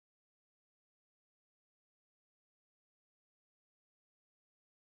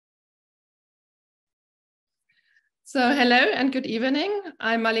So hello and good evening.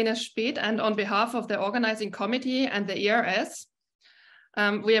 I'm Marlene Speth, and on behalf of the organizing committee and the ERS,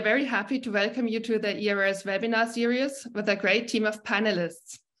 we are very happy to welcome you to the ERS webinar series with a great team of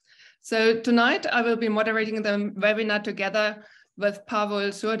panelists. So tonight I will be moderating the webinar together with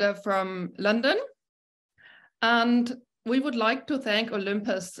Pavel Surda from London. And we would like to thank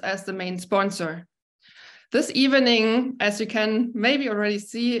Olympus as the main sponsor. This evening, as you can maybe already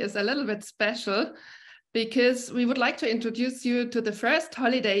see, is a little bit special because we would like to introduce you to the first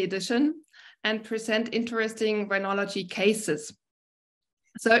holiday edition and present interesting Rhinology cases.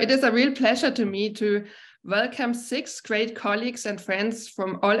 So it is a real pleasure to me to welcome 6 great colleagues and friends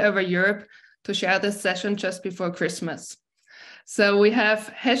from all over Europe to share this session just before Christmas. So we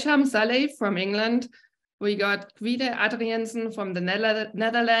have Saleh from England, we got Gode Andriaensen from the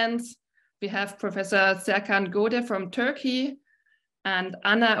Netherlands, we have Professor Serkan Gode from Turkey, and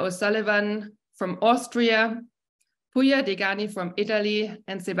Anna O'Sullivan from Austria, Dehgani from Italy,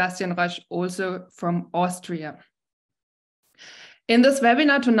 and Sebastian Roesch also from Austria. In this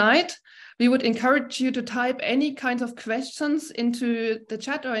webinar tonight, we would encourage you to type any kinds of questions into the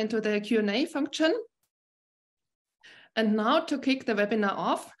chat or into the Q&A function. And now to kick the webinar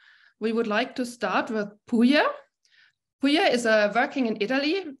off, we would like to start with Puya. Puya is working in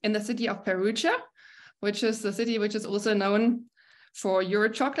Italy in the city of Perugia, which is the city which is also known for your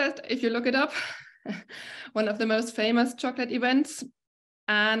chocolate, if you look it up, one of the most famous chocolate events.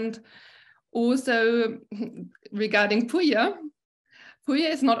 And also regarding Puya, Puya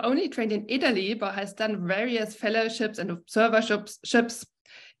is not only trained in Italy, but has done various fellowships and observerships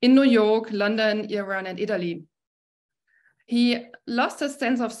in New York, London, Iran, and Italy. He lost his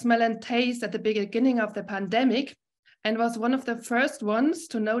sense of smell and taste at the beginning of the pandemic and was one of the first ones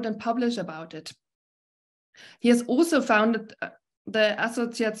to note and publish about it. He has also founded the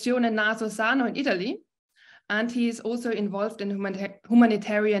Associazione Naso Sano in Italy, and he is also involved in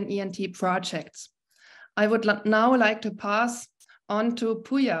humanitarian ENT projects. I would now like to pass on to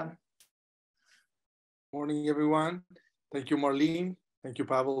Puya. Morning, everyone. Thank you, Marlene. Thank you,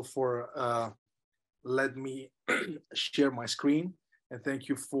 Pavel, for letting me share my screen, and thank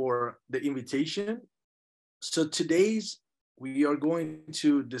you for the invitation. So we are going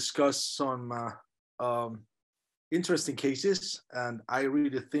to discuss some interesting cases, and I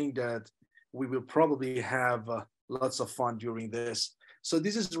really think that we will probably have lots of fun during this. So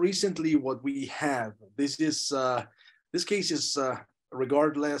this is recently what we have. This case is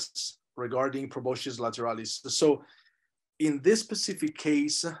regarding proboscis lateralis. So in this specific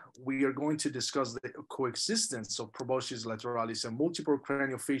case, we are going to discuss the coexistence of proboscis lateralis and multiple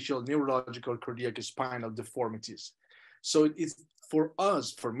craniofacial neurological cardiac spinal deformities. So it's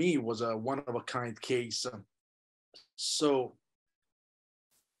for me, was a one-of-a-kind case. So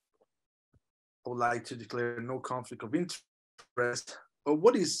I would like to declare no conflict of interest.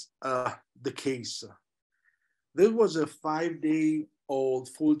 What is the case? There was a 5-day-old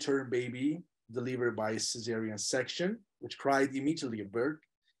full-term baby delivered by cesarean section, which cried immediately at birth.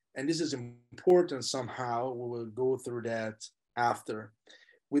 And this is important somehow. We will go through that after.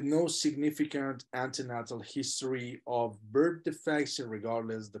 With no significant antenatal history of birth defects,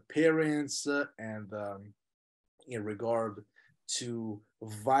 regardless the parents and in regard to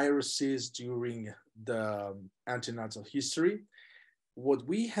viruses during the antenatal history. What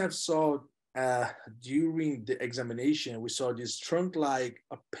we have saw during the examination, we saw this trunk-like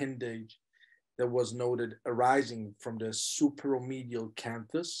appendage that was noted arising from the supromedial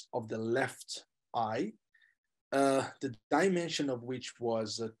canthus of the left eye, the dimension of which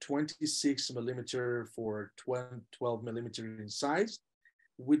was 26 millimeter for 12 millimeter in size,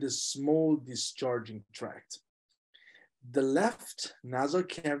 with a small discharging tract. The left nasal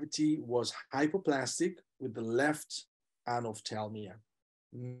cavity was hypoplastic with the left anophthalmia.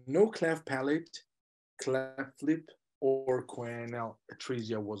 No cleft palate, cleft lip, or choanal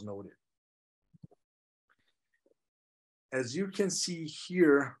atresia was noted. As you can see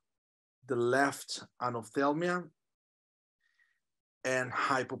here, the left anophthalmia and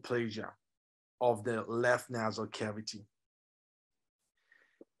hypoplasia of the left nasal cavity.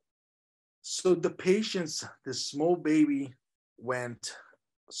 So the patients, the small baby, went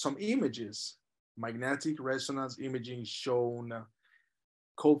some images, magnetic resonance imaging shown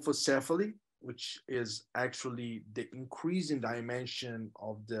colpocephaly, which is actually the increase in dimension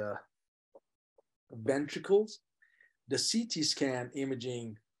of the ventricles. The CT scan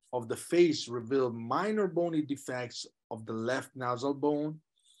imaging of the face revealed minor bony defects of the left nasal bone,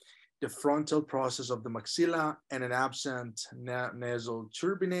 the frontal process of the maxilla, and an absent nasal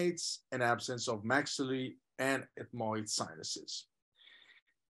turbinates, an absence of maxillary and ethmoid sinuses.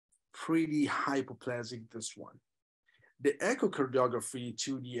 Pretty hypoplasic, this one. The echocardiography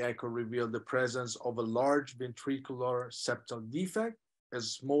 2D echo revealed the presence of a large ventricular septal defect, a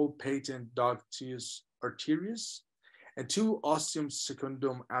small patent ductus arterius, and two ostium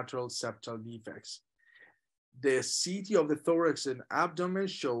secundum atrial septal defects. The CT of the thorax and abdomen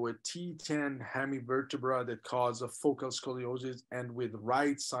show a T10 hemivertebra that cause a focal scoliosis and with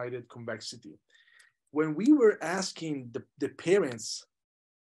right-sided convexity. When we were asking the parents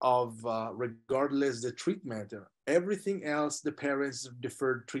of regardless the treatment, everything else, the parents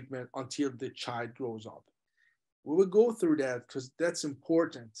deferred treatment until the child grows up. We will go through that because that's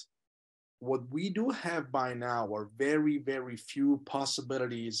important. What we do have by now are very, very few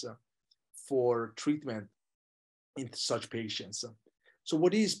possibilities for treatment in such patients. So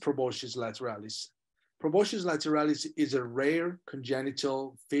what is proboscis lateralis? Proboscis lateralis is a rare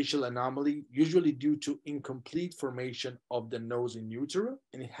congenital facial anomaly, usually due to incomplete formation of the nose in utero,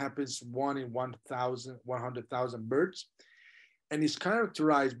 and it happens 1 in 100,000 births, and is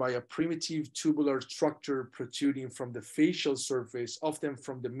characterized by a primitive tubular structure protruding from the facial surface, often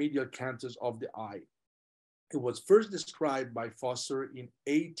from the medial canthus of the eye. It was first described by Foster in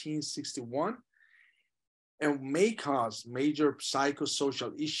 1861 and may cause major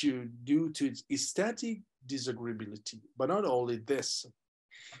psychosocial issue due to its aesthetic disagreeability. But not only this,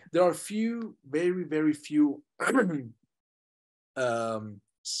 there are very, very few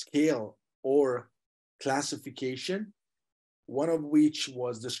scale or classification, one of which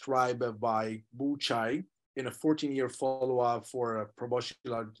was described by Buchai in a 14-year follow-up for proboscis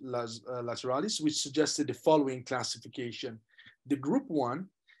lateralis, which suggested the following classification. The group 1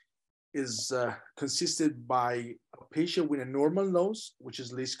 is consisted by a patient with a normal nose, which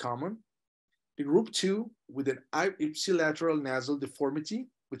is least common. The group 2 with an ipsilateral nasal deformity,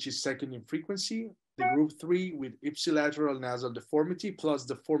 which is second in frequency. The group 3 with ipsilateral nasal deformity plus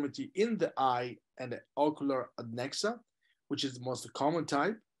deformity in the eye and the ocular adnexa, which is the most common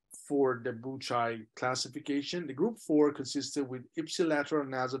type for the Buchai classification. The group 4 consisted with ipsilateral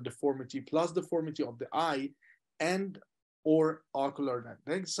nasal deformity plus deformity of the eye and or ocular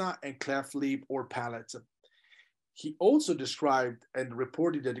adnexa and cleft lip or palate. He also described and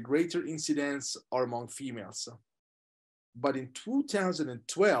reported that the greater incidence are among females. But in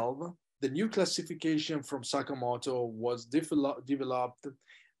 2012, the new classification from Sakamoto was developed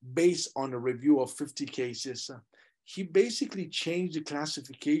based on a review of 50 cases. He basically changed the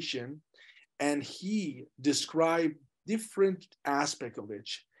classification and he described different aspects of it.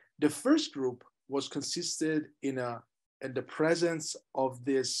 The first group was consisted in the presence of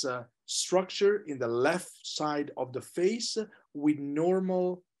this structure in the left side of the face with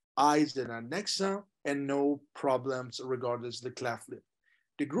normal eyes and adnexa and no problems regardless of the cleft lip.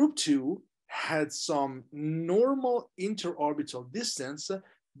 The group 2 had some normal interorbital distance,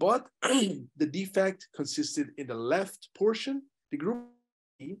 but the defect consisted in the left portion. The group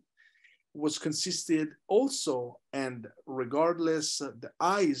 3 was consisted also, and regardless, the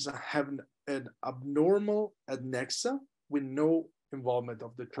eyes have an abnormal adnexa with no involvement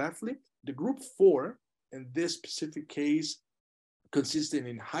of the cleft lip. The group 4, in this specific case, consisted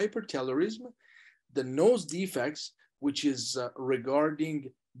in hypertelorism, the nose defects, which is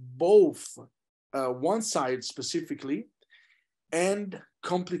regarding both one side specifically, and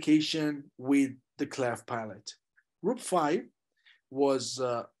complication with the cleft palate. Group 5 was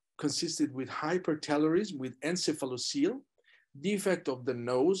consisted with hypertelorism with encephalocele, defect of the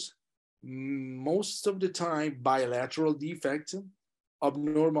nose, most of the time bilateral defect,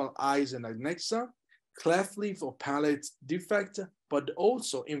 abnormal eyes and adnexa, cleft lip or palate defect, but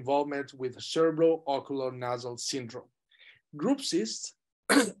also involvement with cerebro-ocular nasal syndrome. Group 6,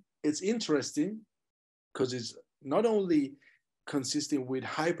 it's interesting because it's not only consisting with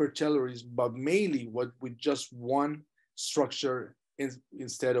hypertelorism, but mainly with just one structure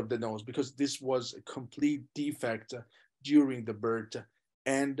instead of the nose, because this was a complete defect during the birth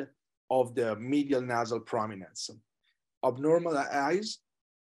and of the medial nasal prominence. Abnormal eyes,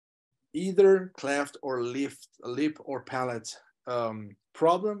 either cleft or lip or palate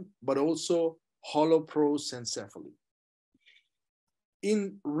problem, but also holoprosencephaly.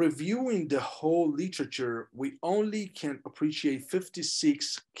 In reviewing the whole literature, we only can appreciate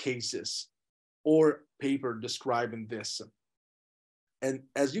 56 cases or paper describing this. And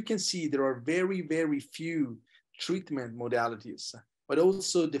as you can see, there are very, very few treatment modalities, but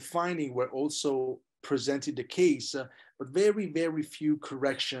also the finding were also presented the case, but very, very few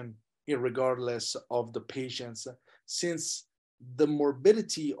correction regardless of the patients, since the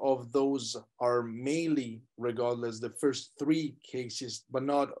morbidity of those are mainly regardless the first 3 cases, but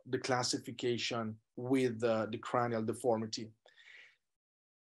not the classification with the cranial deformity.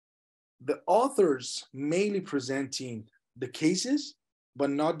 The authors mainly presenting the cases, but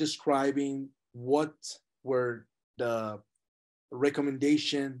not describing what were the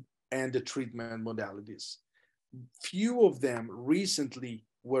recommendation and the treatment modalities. Few of them recently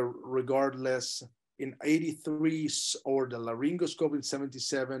were regardless in 83 or the laryngoscope in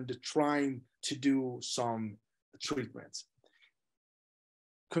 77, they're trying to do some treatments.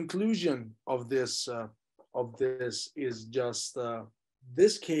 Conclusion of this is just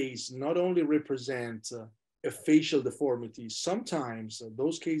this case not only represents a facial deformity. Sometimes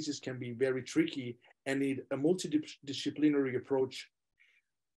those cases can be very tricky and need a multidisciplinary approach.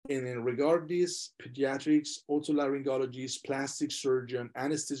 And in regard this, pediatrics, otolaryngologists, plastic surgeon,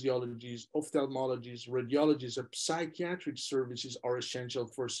 anesthesiologists, ophthalmologists, radiologists, and psychiatric services are essential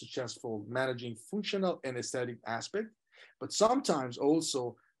for successful managing functional and aesthetic aspect. But sometimes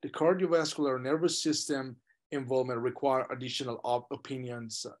also the cardiovascular nervous system involvement require additional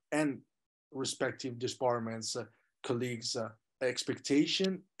opinions and respective departments, colleagues'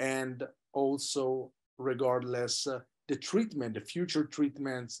 expectation, and also regardless the treatment, the future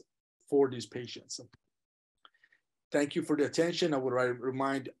treatments for these patients. Thank you for the attention. I would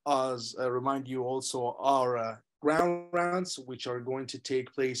remind you also our ground rounds, which are going to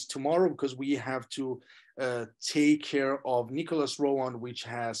take place tomorrow, because we have to take care of Nicholas Rowan, which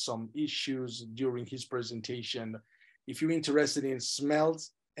has some issues during his presentation. If you're interested in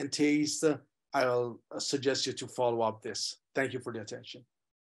smells and taste, I'll suggest you to follow up this. Thank you for the attention.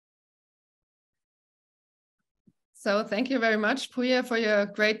 So thank you very much, Puya, for your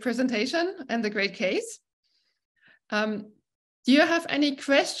great presentation and the great case. Do you have any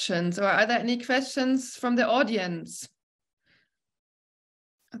questions, or are there any questions from the audience?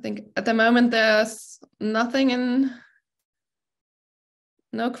 I think at the moment there's no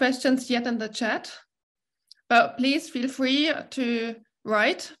questions yet in the chat, but please feel free to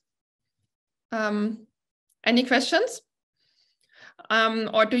write any questions.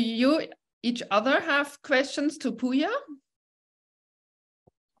 Or do you each other have questions to Puya?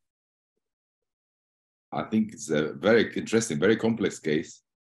 I think it's a very interesting, very complex case.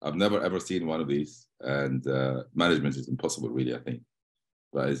 I've never ever seen one of these, and management is impossible, really, I think.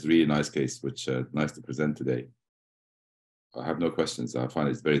 But it's a really nice case, which nice to present today. I have no questions. I find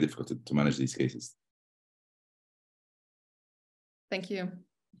it's very difficult to manage these cases. Thank you.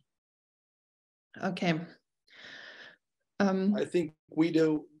 Okay. I think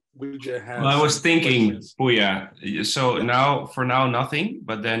Guido has. Well, I was thinking, Puya, so now, for now, nothing,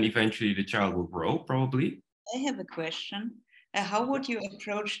 but then eventually the child will grow, probably. I have a question. How would you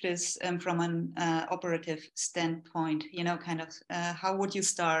approach this from an operative standpoint? You know, kind of, how would you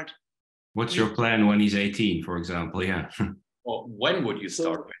start? What's your plan when he's 18, for example? Yeah. Well, when would you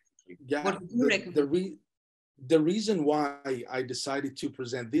start? Yeah, the reason why I decided to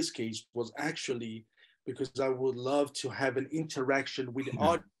present this case was actually because I would love to have an interaction with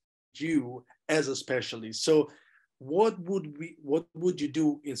you as a specialist. So what would you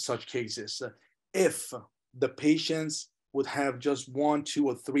do in such cases if the patients would have just 1, 2,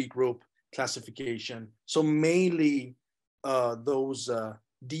 or 3 group classification? So mainly those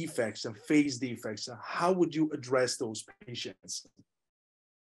defects and face defects. How would you address those patients?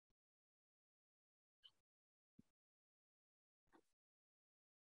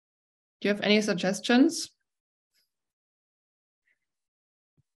 Do you have any suggestions?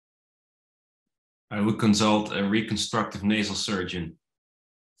 I would consult a reconstructive nasal surgeon.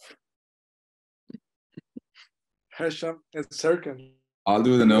 Hesham and Serkan. I'll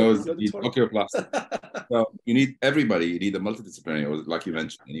do the nose, oculoplasty. So you need everybody, you need a multidisciplinary, or like you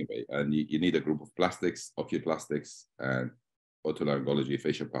mentioned anyway, and you need a group of plastics, oculoplastics, and otolaryngology,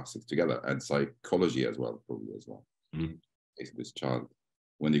 facial plastics together, and psychology as well, probably as well. Mm-hmm. This child,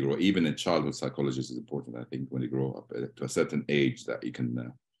 when they grow, even in childhood, psychologist is important, I think, when they grow up to a certain age, that you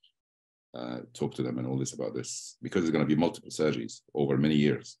can talk to them and all this about this, because there's going to be multiple surgeries over many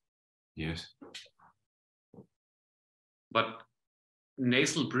years. Yes. But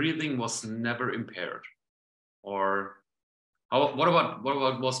nasal breathing was never impaired, or what about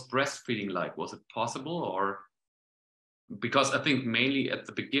was breastfeeding like? Was it possible, or because I think mainly at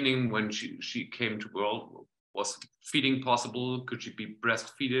the beginning when she came to world, was feeding possible? Could she be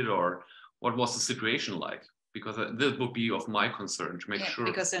breastfeeded, or what was the situation like? Because this would be of my concern to make sure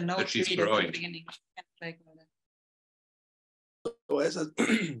because no that she's growing. At the beginning.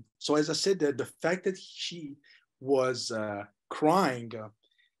 So as I said, that the fact that she was crying,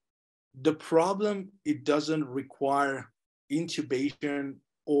 the problem, it doesn't require intubation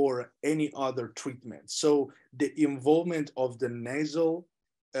or any other treatment. So the involvement of the nasal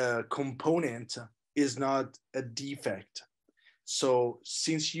component is not a defect. So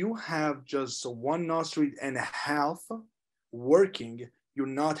since you have just 1 nostril and a half working, you're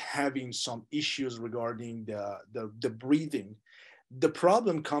not having some issues regarding the breathing. The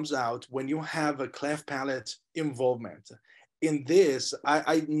problem comes out when you have a cleft palate involvement. In this,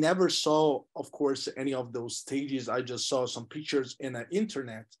 I never saw, of course, any of those stages. I just saw some pictures in the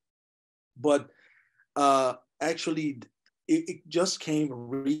internet, but actually it just came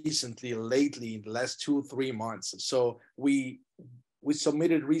recently, lately, in the last 2-3 months. So we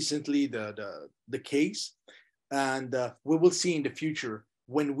submitted recently the case, and we will see in the future.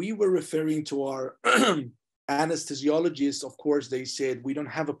 When we were referring to our anesthesiologists, of course, they said we don't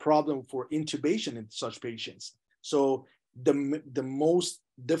have a problem for intubation in such patients. So the most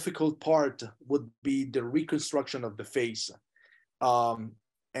difficult part would be the reconstruction of the face,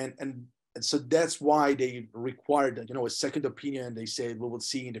 and so that's why they required, you know, a second opinion. They said we will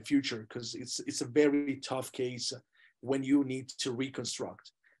see in the future, because it's a very tough case when you need to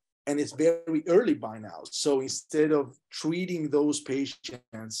reconstruct, and it's very early by now. So instead of treating those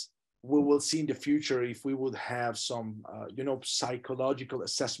patients, we will see in the future if we would have some, you know, psychological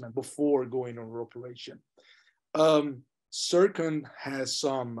assessment before going on operation. Serkan has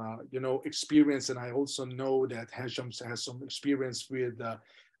some, you know, experience, and I also know that Hesham has some experience with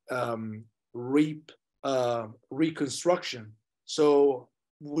rib reconstruction. So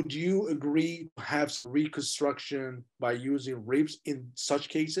would you agree to have reconstruction by using ribs in such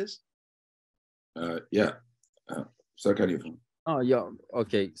cases? Yeah. Serkan, you. Oh, yeah.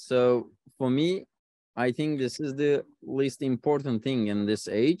 Okay. So for me, I think this is the least important thing in this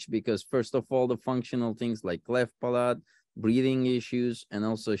age, because first of all, the functional things like cleft palate, breathing issues, and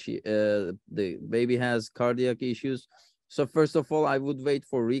also the baby has cardiac issues. So first of all, I would wait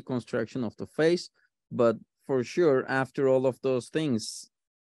for reconstruction of the face, but for sure, after all of those things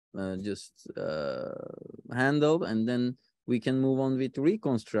handled, and then we can move on with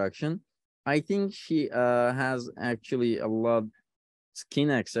reconstruction. I think she has actually a lot skin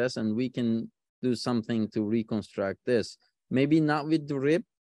excess, and we can do something to reconstruct this. Maybe not with the rib,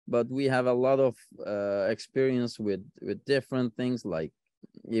 but we have a lot of experience with different things, like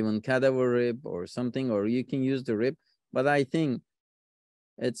even cadaver rib or something, or you can use the rib. But I think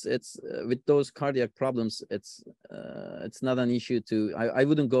it's with those cardiac problems, it's not an issue to. I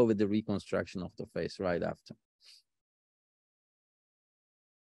wouldn't go with the reconstruction of the face right after.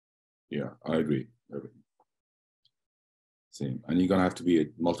 Yeah, I agree. Same, and you're gonna have to be at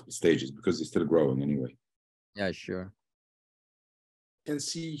multiple stages because it's still growing anyway. Yeah, sure. You can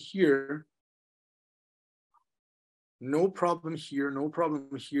see here, no problem here, no problem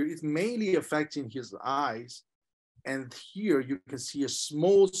here. It's mainly affecting his eyes. And here you can see a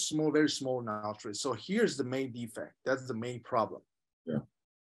small, very small nostril. So here's the main defect. That's the main problem. Yeah.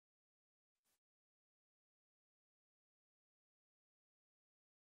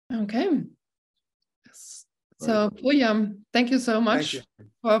 Okay. So Puya, thank you so much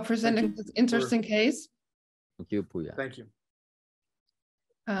for presenting this interesting case. Thank you, Puya. Thank you.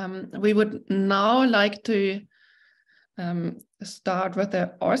 We would now like to start with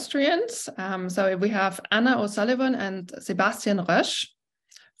the Austrians. So we have Anna O'Sullivan and Sebastian Roesch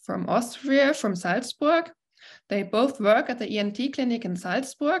from Austria, from Salzburg. They both work at the ENT clinic in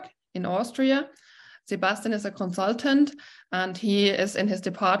Salzburg in Austria. Sebastian is a consultant, and he is in his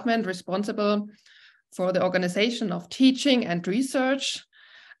department responsible for the organization of teaching and research.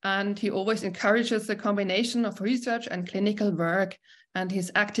 And he always encourages the combination of research and clinical work. And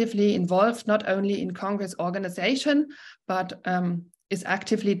he's actively involved not only in Congress organization, but is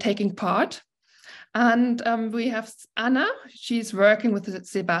actively taking part. And we have Anna. She's working with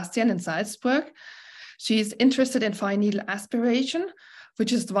Sebastian in Salzburg. She's interested in fine needle aspiration,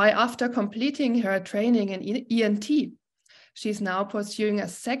 which is why after completing her training in ENT, she's now pursuing a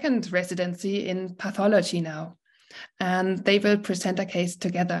second residency in pathology now. And they will present a case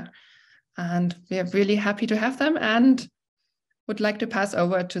together. And we are really happy to have them, and would like to pass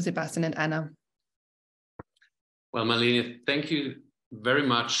over to Sebastian and Anna. Well, Marlene, thank you very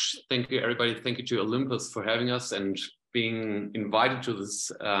much. Thank you, everybody. Thank you to Olympus for having us and being invited to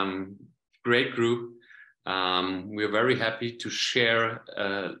this great group. We're very happy to share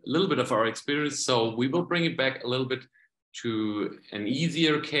a little bit of our experience. So we will bring it back a little bit to an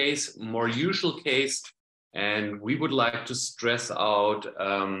easier case, more usual case. And we would like to stress out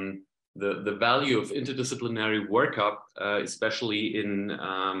the value of interdisciplinary workup, especially in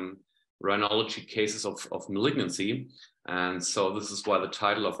rhinology cases of malignancy. And so this is why the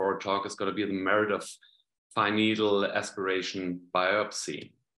title of our talk is going to be the merit of fine needle aspiration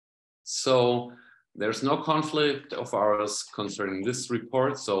biopsy. So there's no conflict of ours concerning this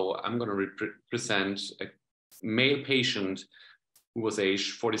report. So I'm going to present a male patient who was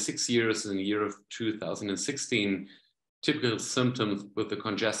aged 46 years in the year of 2016. Typical symptoms with the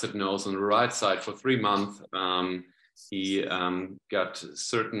congested nose on the right side for 3 months. He got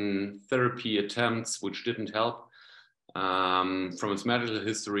certain therapy attempts which didn't help. From his medical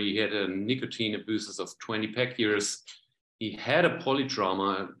history, he had a nicotine abuses of 20 pack years. He had a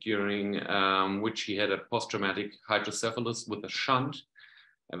polytrauma during which he had a post-traumatic hydrocephalus with a shunt.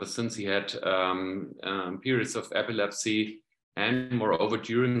 Ever since he had periods of epilepsy, and moreover,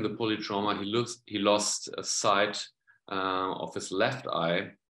 during the polytrauma, he lost a sight of his left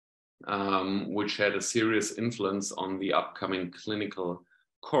eye, which had a serious influence on the upcoming clinical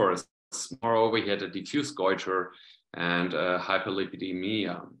course. Moreover, he had a diffuse goiter and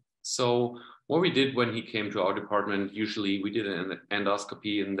hyperlipidemia. So what we did when he came to our department, usually we did an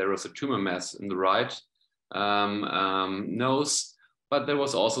endoscopy and there was a tumor mass in the right nose, but there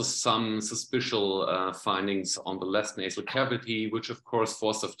was also some suspicious findings on the left nasal cavity, which of course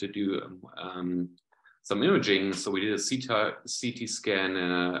forced us to do some imaging. So we did a CT scan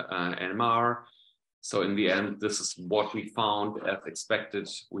and an MR. So in the end, this is what we found as expected.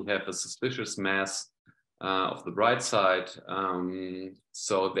 We have a suspicious mass of the right side.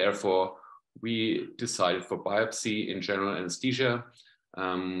 So therefore, we decided for biopsy in general anesthesia,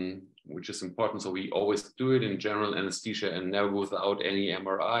 which is important. So we always do it in general anesthesia and never without any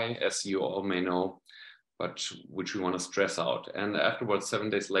MRI, as you all may know, but which we want to stress out. And afterwards, 7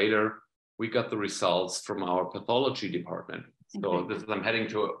 days later, we got the results from our pathology department. So this is, I'm heading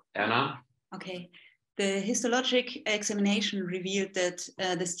to Anna. Okay. The histologic examination revealed that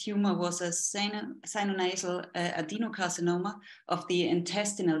this tumor was a sinonasal adenocarcinoma of the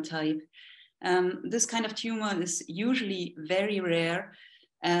intestinal type. This kind of tumor is usually very rare.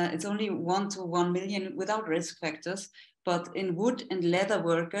 It's only 1 to 1 million without risk factors, but in wood and leather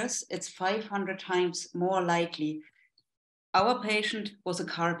workers, it's 500 times more likely. Our patient was a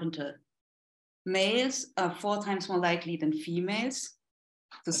carpenter. Males are 4 times more likely than females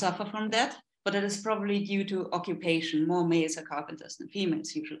to suffer from that, but it is probably due to occupation. More males are carpenters than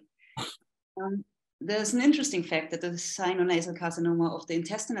females usually. There's an interesting fact that the sinonasal carcinoma of the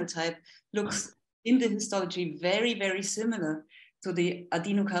intestinal type looks in the histology very, very similar to the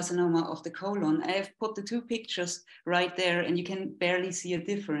adenocarcinoma of the colon. I have put the 2 pictures right there and you can barely see a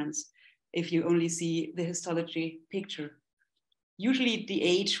difference if you only see the histology picture. Usually the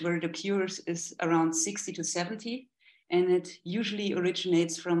age where it occurs is around 60 to 70, and it usually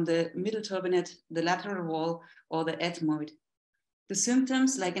originates from the middle turbinate, the lateral wall, or the ethmoid. The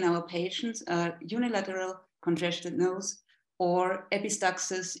symptoms, like in our patients, are unilateral congested nose or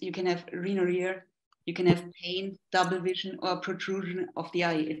epistaxis. You can have rhinorrhea, you can have pain, double vision, or protrusion of the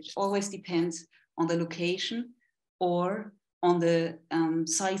eye. It always depends on the location or on the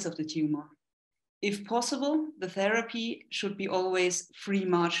size of the tumor. If possible, the therapy should be always free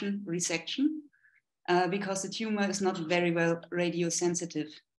margin resection because the tumor is not very well radiosensitive.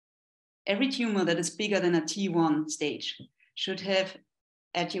 Every tumor that is bigger than a T1 stage should have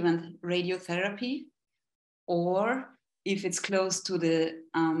adjuvant radiotherapy, or if it's close to the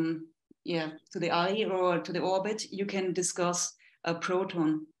eye or to the orbit, you can discuss a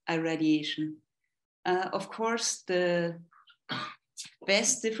proton irradiation. Of course, the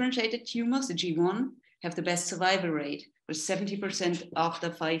best differentiated tumors, the G1, have the best survival rate, with 70%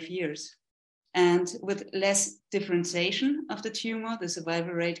 after 5 years. And with less differentiation of the tumor, the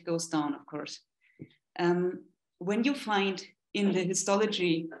survival rate goes down, of course. When you find in the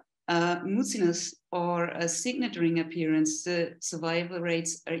histology mucinous or a signet ring appearance, the survival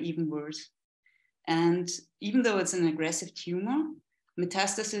rates are even worse. And even though it's an aggressive tumor,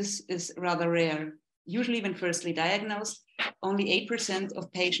 metastasis is rather rare. Usually when firstly diagnosed, only 8%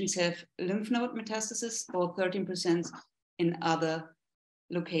 of patients have lymph node metastasis or 13% in other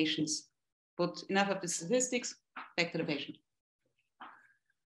locations. But enough of the statistics, back to the patient.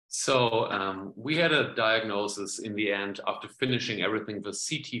 So we had a diagnosis in the end after finishing everything with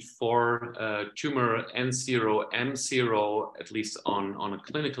CT4 tumor N0, M0, at least on a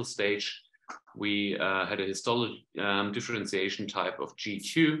clinical stage. We had a histology differentiation type of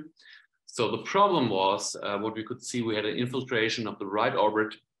G2. So the problem was what we could see, we had an infiltration of the right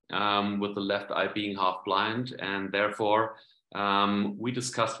orbit with the left eye being half blind. And therefore, we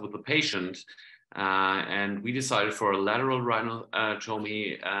discussed with the patient and we decided for a lateral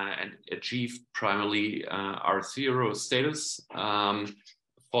rhinotomy and achieved primarily R0 status,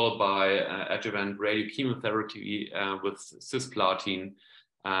 followed by adjuvant radiochemotherapy with cisplatin.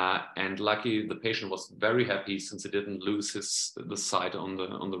 And luckily, the patient was very happy since he didn't lose the sight on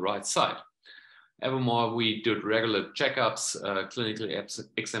the right side. Evermore, we did regular checkups, clinical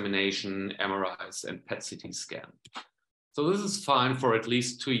examination, MRIs, and PET-CT scan. So this is fine for at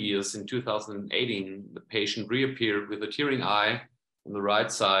least 2 years. In 2018, the patient reappeared with a tearing eye on the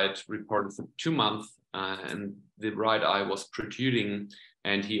right side, reported for 2 months, and the right eye was protruding.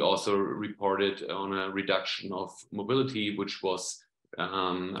 And he also reported on a reduction of mobility, which was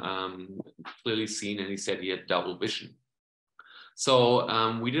clearly seen, and he said he had double vision. So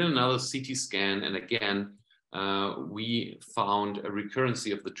we did another CT scan, and again, we found a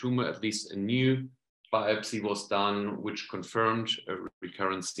recurrency of the tumor. At least a new biopsy was done, which confirmed a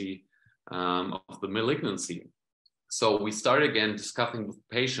recurrency of the malignancy. So we started again discussing with the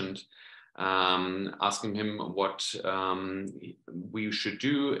patient, asking him what we should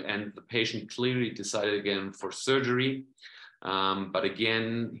do, and the patient clearly decided again for surgery. But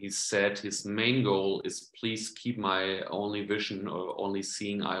again, he said his main goal is, please keep my only vision or only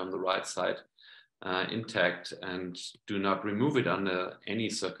seeing eye on the right side intact, and do not remove it under any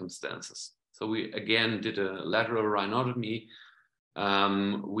circumstances. So we again did a lateral rhinotomy.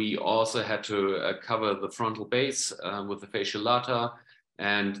 We also had to cover the frontal base with the facial lata.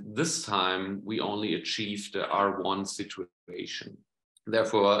 And this time we only achieved the R1 situation.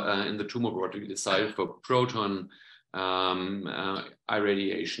 Therefore, in the tumor board, we decided for proton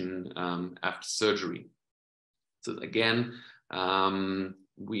irradiation after surgery. So again,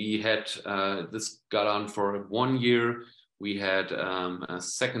 we had this got on for 1 year. We had a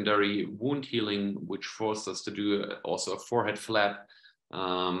secondary wound healing, which forced us to do also a forehead flap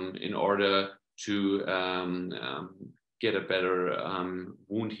in order to get a better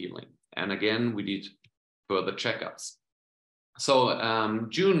wound healing. And again, we did further checkups. So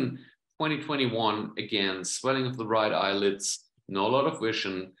June 2021, again, swelling of the right eyelids, no lot of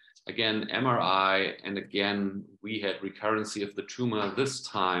vision, again, MRI, and again, we had recurrency of the tumor, this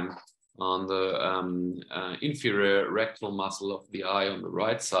time on the inferior rectal muscle of the eye on the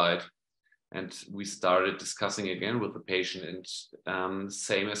right side. And we started discussing again with the patient, and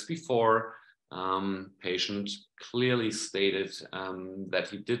same as before, patient clearly stated that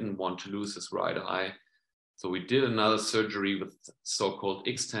he didn't want to lose his right eye. So we did another surgery with so-called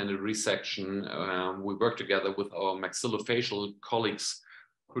extended resection. We worked together with our maxillofacial colleagues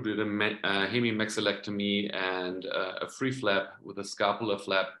who did a hemimaxillectomy and a free flap with a scapular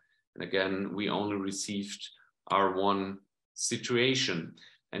flap. And again, we only received R1 situation.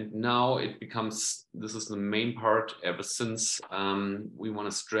 And now it becomes, this is the main part ever since. We want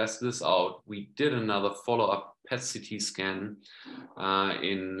to stress this out. We did another follow-up PET-CT scan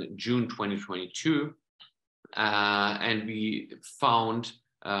in June 2022. And we found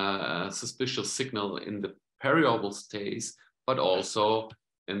a suspicious signal in the periorbital stays, but also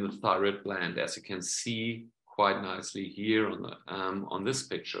in the thyroid gland, as you can see quite nicely here on the on this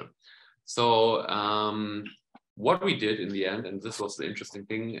picture. So what we did in the end, and this was the interesting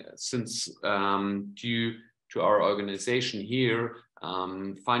thing, since due to our organization here,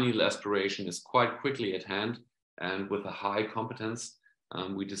 fine needle aspiration is quite quickly at hand, and with a high competence,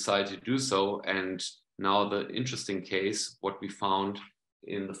 we decided to do so. And now the interesting case, what we found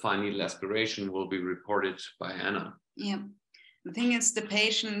in the fine needle aspiration, will be reported by Anna. Yeah, the thing is, the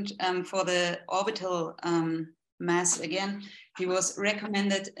patient for the orbital mass, again, he was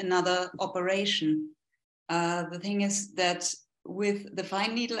recommended another operation. The thing is that with the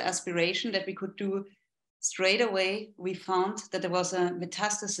fine needle aspiration that we could do straight away, we found that there was a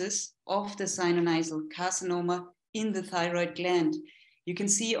metastasis of the sinonasal carcinoma in the thyroid gland. You can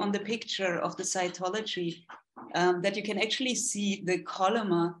see on the picture of the cytology that you can actually see the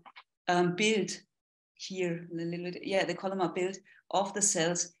columnar build here, the columnar build of the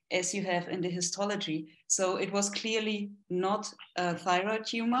cells as you have in the histology. So it was clearly not a thyroid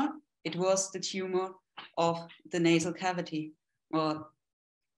tumor, it was the tumor of the nasal cavity.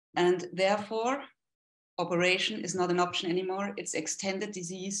 And therefore, operation is not an option anymore, it's extended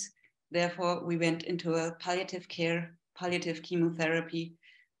disease. Therefore, we went into a palliative care, palliative chemotherapy.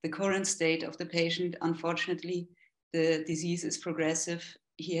 The current state of the patient, unfortunately, the disease is progressive.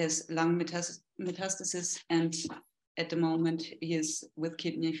 He has lung metastasis, and at the moment he is with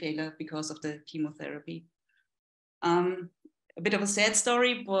kidney failure because of the chemotherapy. A bit of a sad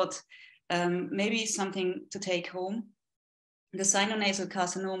story, but maybe something to take home. The sinonasal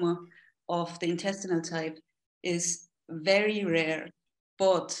carcinoma of the intestinal type is very rare,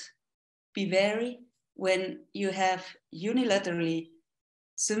 but be wary when you have unilaterally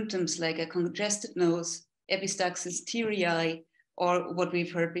symptoms like a congested nose, epistaxis, teary eye, or what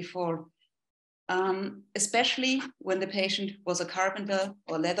we've heard before. Especially when the patient was a carpenter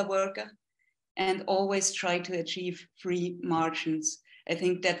or leather worker, and always try to achieve free margins. I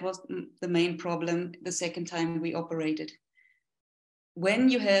think that was the main problem the second time we operated. When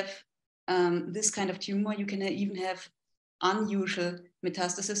you have this kind of tumor, you can even have unusual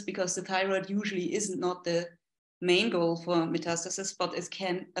metastasis, because the thyroid usually is not the main goal for metastasis, but it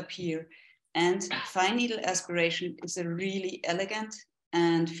can appear. And fine needle aspiration is a really elegant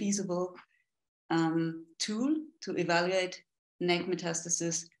and feasible tool to evaluate NEC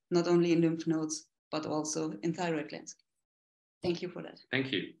metastasis, not only in lymph nodes, but also in thyroid glands. Thank you for that.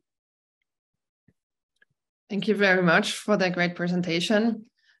 Thank you. Thank you very much for that great presentation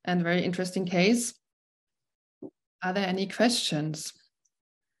and very interesting case. Are there any questions?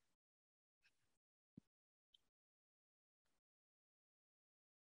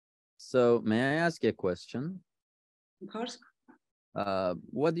 So may I ask a question? Of course.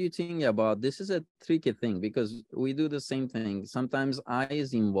 What do you think about this? Is a tricky thing because we do the same thing. Sometimes eye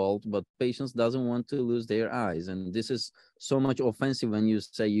is involved, but patients doesn't want to lose their eyes. And this is so much offensive when you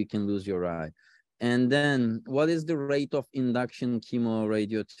say you can lose your eye. And then what is the rate of induction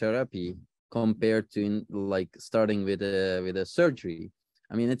chemoradiotherapy compared to like starting with a surgery?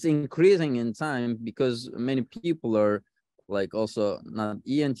 I mean, it's increasing in time because many people are like also not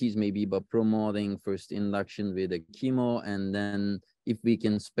ENTs maybe, but promoting first induction with a chemo, and then if we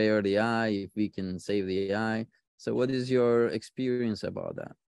can spare the eye, if we can save the eye. So what is your experience about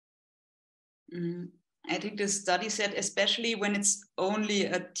that? I think the study said, especially when it's only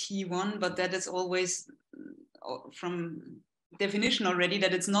a T1, but that is always from definition already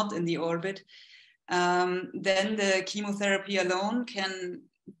that it's not in the orbit, then the chemotherapy alone can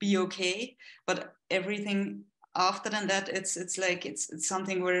be okay, but everything after than that, it's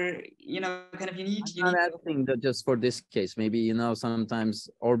something where, you know, kind of you need. I'm not asking that just for this case. Maybe, you know, sometimes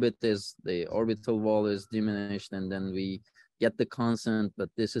the orbital wall is diminished and then we get the consent, but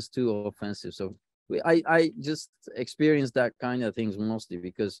this is too offensive. So I just experienced that kind of things mostly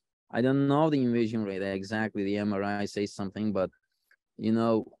because I don't know the invasion rate exactly. The MRI says something, but you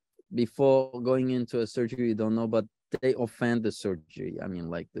know, before going into a surgery, you don't know, but they offend the surgery. I mean,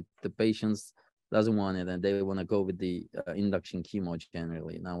 like the patients doesn't want it and they want to go with the induction chemo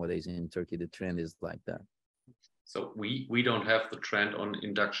generally. Nowadays in Turkey, the trend is like that. So we don't have the trend on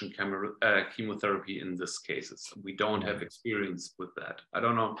induction chemotherapy in this cases. We don't have experience with that. I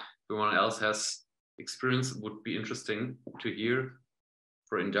don't know if anyone else has experience. It would be interesting to hear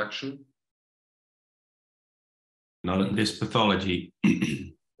for induction. Not in this pathology.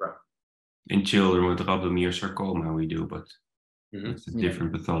 Right. In children with rhabdomyosarcoma we do, but it's a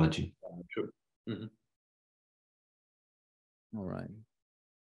different pathology. True. All right.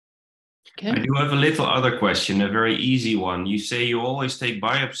 Okay. I do have a little other question, a very easy one. You say you always take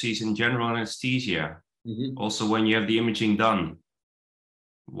biopsies in general anesthesia, also when you have the imaging done.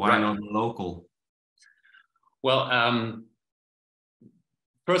 Why not local? Well,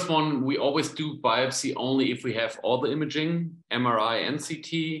 first one, we always do biopsy only if we have all the imaging, MRI and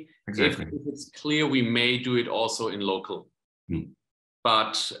CT. Exactly. If it's clear, we may do it also in local.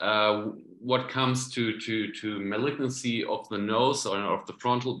 But what comes to malignancy of the nose or of the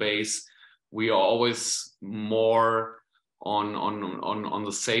frontal base, we are always more on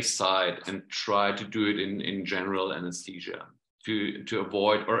the safe side and try to do it in general anesthesia to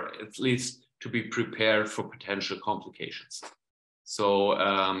avoid, or at least to be prepared for potential complications. So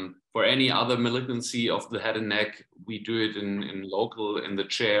for any other malignancy of the head and neck, we do it in local, in the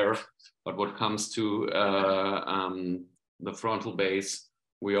chair. But what comes to the frontal base,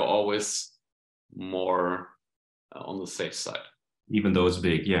 we are always more on the safe side. Even though it's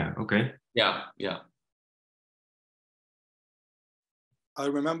big, yeah, okay. Yeah. I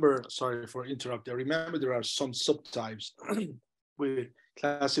remember, sorry for interrupting, I remember there are some subtypes we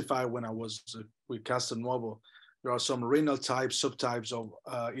classify when I was with Castelnuovo. There are some renal type subtypes of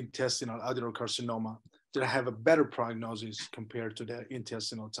intestinal adenocarcinoma that have a better prognosis compared to the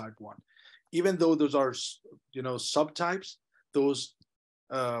intestinal type 1. Even though those are, you know, subtypes, those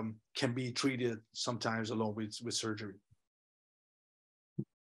can be treated sometimes along with surgery.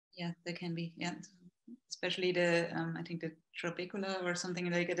 Yeah, they can be. Yeah, especially the I think the trabecular or something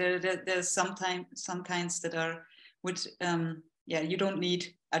like that. There's some kinds that are which you don't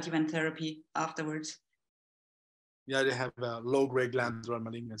need adjuvant therapy afterwards. Yeah, they have a low-grade glandular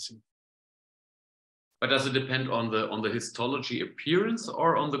malignancy. But does it depend on the histology appearance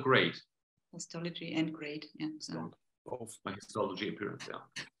or on the grade? Histology and grade, yeah. So. Both. My histology appearance,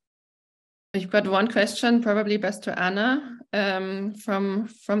 yeah. We've got one question, probably best to Anna, from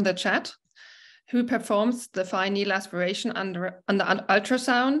the chat. Who performs the fine needle aspiration under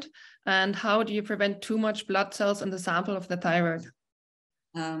ultrasound, and how do you prevent too much blood cells in the sample of the thyroid?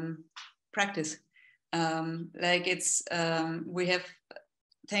 Practice. Like it's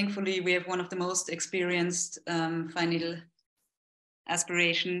thankfully we have one of the most experienced fine needle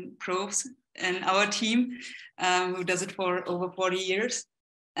aspiration probes in our team who does it for over 40 years.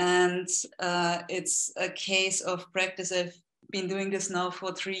 And it's a case of practice. I've been doing this now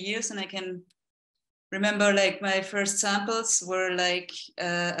for 3 years, and I can remember like my first samples were like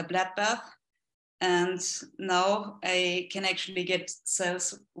a blood bath. And now I can actually get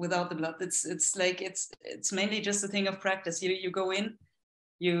cells without the blood. It's like, it's mainly just a thing of practice. You go in,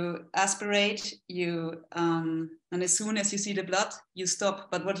 you aspirate, and as soon as you see the blood, you stop.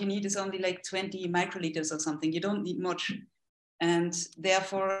 But what you need is only like 20 microliters or something. You don't need much. And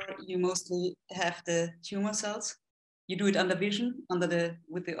therefore you mostly have the tumor cells. You do it under vision,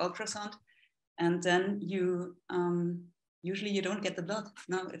 with the ultrasound. And then you, usually you don't get the blood.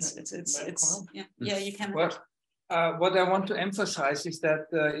 No, it's yeah, you can. Well, what I want to emphasize is that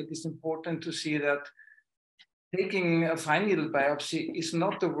it is important to see that taking a fine needle biopsy is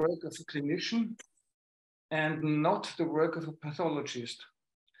not the work of a clinician and not the work of a pathologist.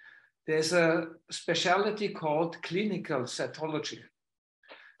 There's a specialty called clinical cytology,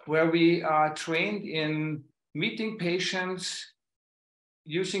 where we are trained in meeting patients,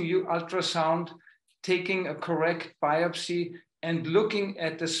 using ultrasound, taking a correct biopsy, and looking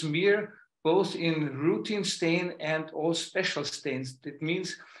at the smear, both in routine stain and all special stains. That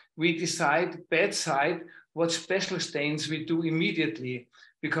means we decide bedside what special stains we do immediately,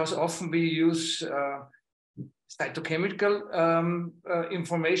 because often we use cytochemical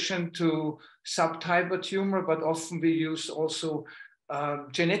information to subtype a tumor, but often we use also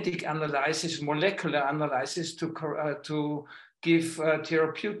genetic analysis, molecular analysis to give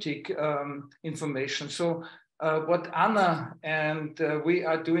therapeutic information. So what Anna and we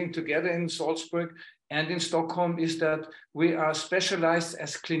are doing together in Salzburg and in Stockholm is that we are specialized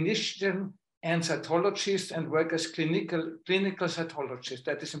as clinician and cytologists and work as clinical cytologists.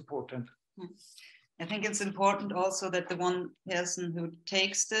 That is important. I think it's important also that the one person who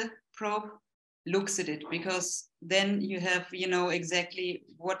takes the probe looks at it, because then you have, you know, exactly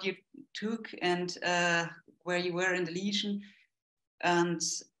what you took and where you were in the lesion. And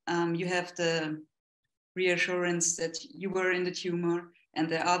you have the reassurance that you were in the tumor and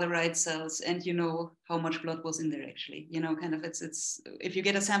there are the right cells, and you know how much blood was in there actually. You know, kind of it's if you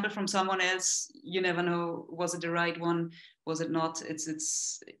get a sample from someone else, you never know, was it the right one, was it not?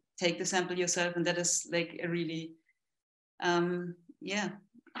 It's take the sample yourself, and that is like a really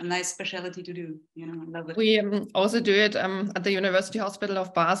a nice specialty to do. You know, I love it. We also do it at the University Hospital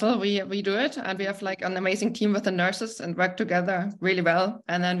of Basel. We do it, and we have like an amazing team with the nurses and work together really well.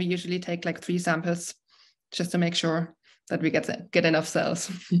 And then we usually take like 3 samples just to make sure that we get enough cells.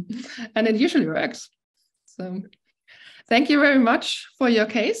 And it usually works. So thank you very much for your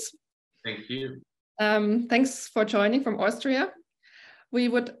case. Thank you. Thanks for joining from Austria. We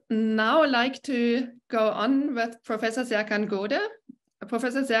would now like to go on with Professor Serkan Gode.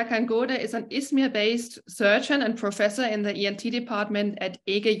 Professor Serkan Gode is an Izmir-based surgeon and professor in the ENT department at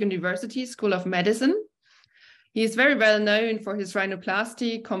Ege University School of Medicine. He is very well known for his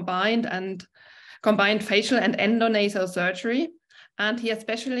rhinoplasty, combined facial and endonasal surgery, and he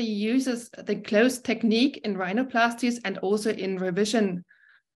especially uses the closed technique in rhinoplasties and also in revision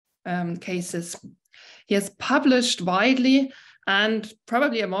cases. He has published widely, and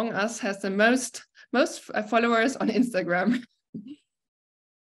probably among us has the most followers on Instagram.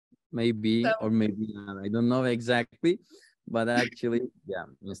 Maybe, or maybe not. I don't know exactly, but actually, yeah,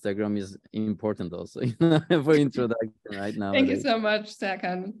 Instagram is important also for introduction right now. Thank you so much,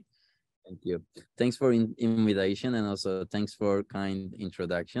 Serkan. Thank you. Thanks for invitation, and also thanks for kind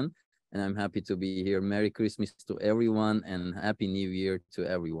introduction. And I'm happy to be here. Merry Christmas to everyone and Happy New Year to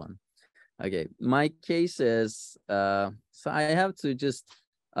everyone. Okay, my case is, so I have to just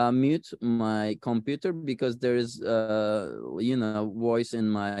mute my computer because there is, voice in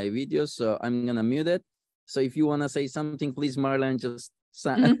my video. So I'm gonna mute it. So if you wanna say something, please, Marlon, just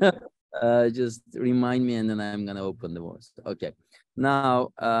just remind me, and then I'm gonna open the voice. Okay,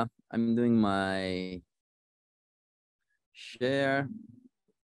 now I'm doing my share.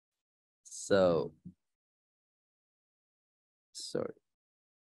 So, sorry.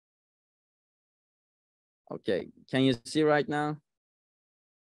 Okay, can you see right now?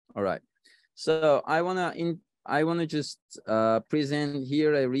 All right. So I wanna just present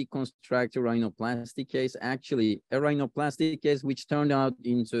here a reconstructive rhinoplasty case. Actually, a rhinoplasty case which turned out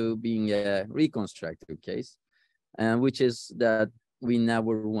into being a reconstructive case, and which is that we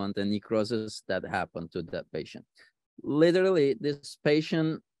never want a necrosis that happened to that patient. Literally, this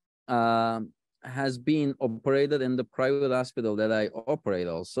patient has been operated in the private hospital that I operate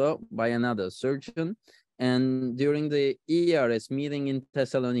also by another surgeon. And during the ERS meeting in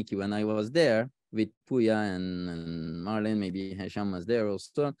Thessaloniki, when I was there, with Puya and Marlene, maybe Hesham was there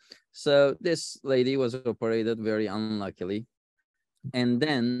also. So this lady was operated very unluckily. And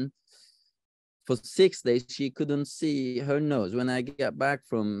then for 6 days, she couldn't see her nose. When I got back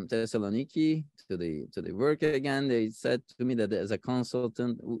from Thessaloniki to the work again, they said to me that as a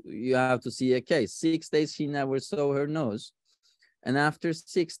consultant, you have to see a case. 6 days, she never saw her nose. And after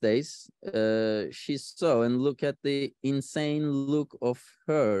 6 days, she saw, and look at the insane look of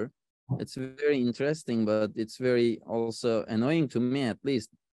her. It's very interesting, but it's very also annoying to me at least.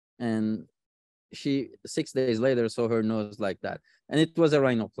 And she 6 days later saw her nose like that. And it was a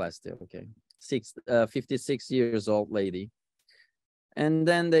rhinoplasty, okay. 56 years old lady. And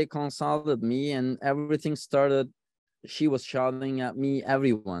then they consulted me and everything started. She was shouting at me,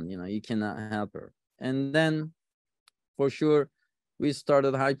 everyone, you know, you cannot help her. And then for sure, we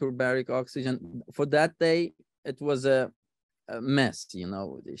started hyperbaric oxygen. For that day, it was a mess, you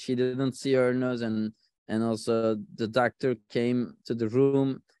know. She didn't see her nose, and also the doctor came to the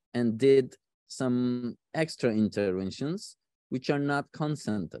room and did some extra interventions which are not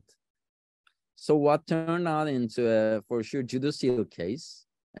consented. So what turned out into a, for sure, judicial case,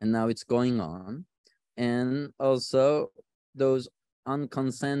 and now it's going on. And also those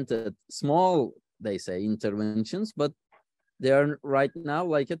unconsented, small, they say, interventions, but they are right now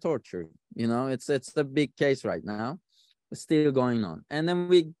like a torture. You know, it's a big case right now. It's still going on. And then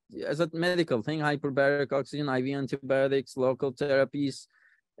we, as a medical thing, hyperbaric oxygen, IV antibiotics, local therapies,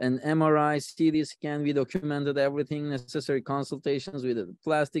 and MRI, CT scan, we documented everything, necessary consultations with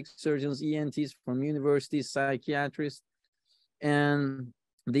plastic surgeons, ENTs from universities, psychiatrists, and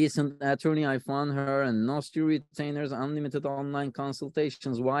decent attorney. I found her, and no retainers, unlimited online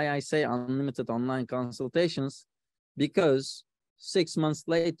consultations. Why I say unlimited online consultations? Because 6 months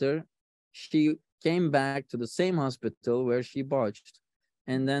later, she came back to the same hospital where she botched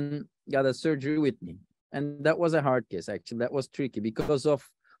and then got a surgery with me. And that was a hard case, actually. That was tricky because of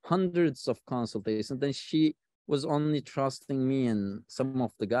hundreds of consultations. Then she was only trusting me and some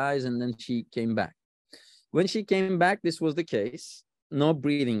of the guys, and then she came back. When she came back, this was the case. No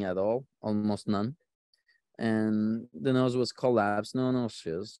breathing at all, almost none. And the nose was collapsed, no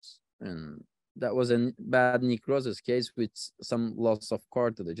nostrils. And that was a bad necrosis case with some loss of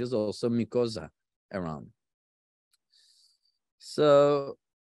cartilages, also mucosa around. So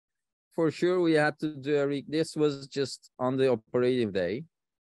for sure, we had to do this was just on the operative day.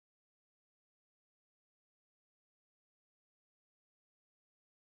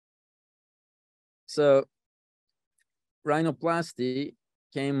 So rhinoplasty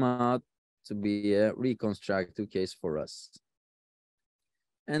came out to be a reconstructive case for us.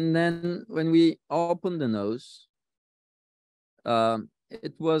 And then when we opened the nose,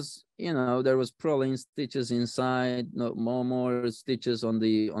 it was, you know, there was proline stitches inside, no more stitches on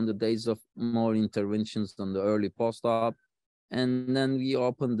the days of more interventions on the early post-op. And then we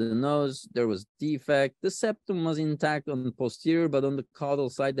opened the nose, there was defect. The septum was intact on the posterior, but on the caudal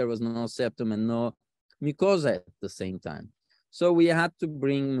side, there was no septum and no mucosa at the same time. So we had to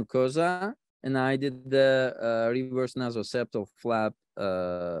bring mucosa, and I did the reverse nasoseptal flap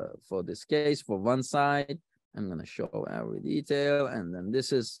for this case for one side. I'm gonna show every detail. And then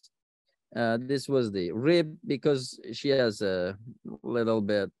this was the rib, because she has a little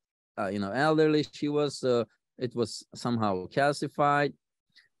bit, you know, elderly she was, so it was somehow calcified.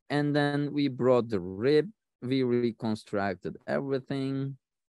 And then we brought the rib, we reconstructed everything.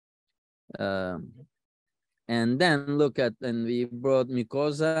 And then and we brought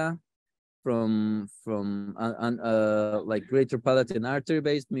mucosa from like greater palatine artery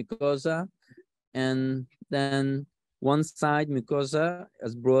based mucosa. And then one side mucosa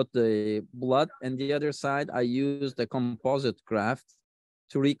has brought the blood, and the other side I used a composite graft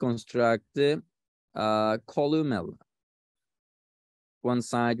to reconstruct the columella. One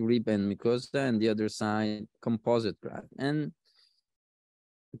side rib and mucosa, and the other side composite graft. And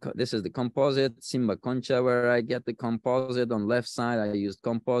this is the composite Simba Concha, where I get the composite. On left side, I used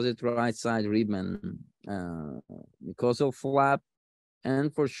composite, right side rib and mucosal flap.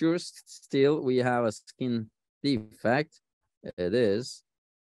 And for sure, still we have a skin defect. It is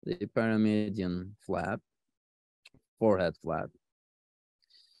the paramedian flap, forehead flap.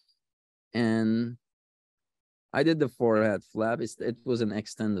 And I did the forehead flap. It was an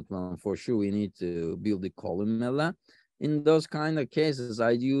extended one. For sure, we need to build the columella. In those kind of cases,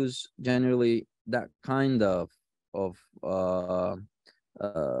 I use generally that kind of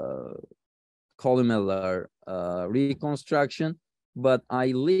columella reconstruction, but I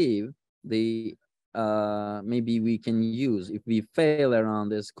leave the maybe we can use, if we fail around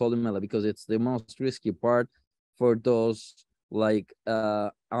this columella, because it's the most risky part for those like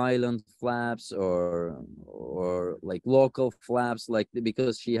island flaps or like local flaps, like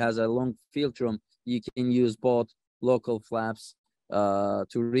because she has a long philtrum, you can use both local flaps to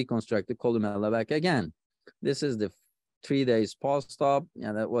reconstruct the columella back again. This is the 3 days post-op.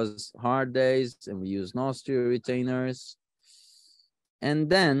 Yeah, that was hard days, and we used nostril retainers. And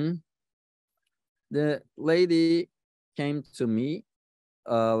then the lady came to me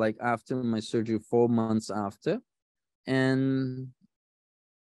like after my surgery, 4 months after, and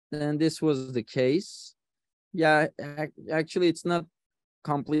then this was the case. Yeah, actually it's not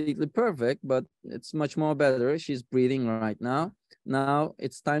completely perfect, but it's much more better. She's breathing right now. Now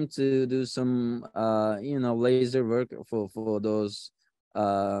it's time to do some you know, laser work for those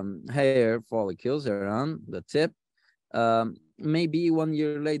hair follicles around the tip. Maybe 1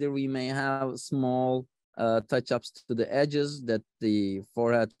 year later we may have small touch-ups to the edges that the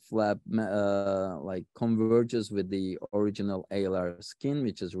forehead flap like converges with the original ALR skin,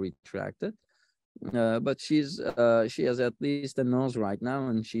 which is retracted. But she has at least a nose right now,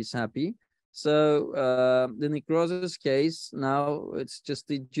 and she's happy. So the necrosis case, now it's just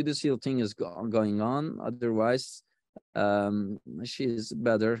the judicial thing is going on. Otherwise, she's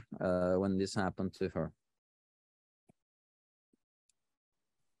better when this happened to her.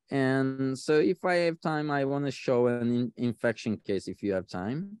 And so if I have time, I want to show an infection case if you have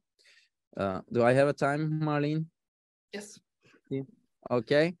time. Do I have a time, Marlene? Yes.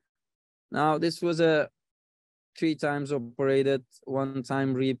 Okay. Now, this was a 3 times operated, 1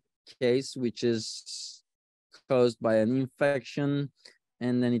 time rib case, which is caused by an infection.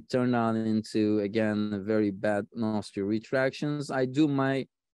 And then it turned on into, again, very bad nostril retractions. I do my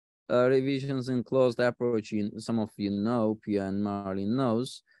revisions in closed approach. Some of you know, Pia and Marlene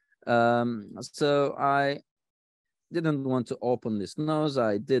knows. So I didn't want to open this nose.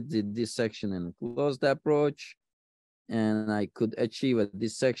 I did the dissection in closed approach, and I could achieve a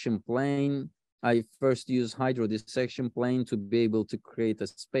dissection plane. I first use hydro dissection plane to be able to create a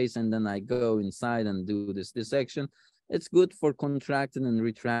space, and then I go inside and do this dissection. It's good for contracted and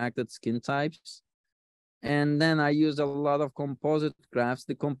retracted skin types. And then I use a lot of composite grafts.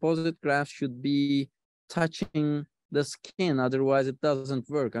 The composite grafts should be touching the skin, otherwise it doesn't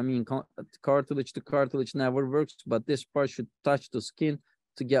work. I mean, cartilage to cartilage never works, but this part should touch the skin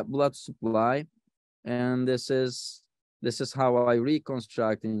to get blood supply. And this is how I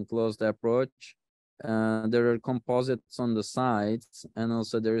reconstruct in closed approach. There are composites on the sides, and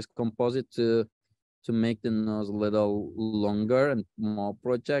also there is composite to make the nose a little longer and more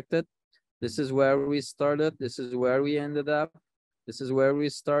projected. This is where we started. This is where we ended up. This is where we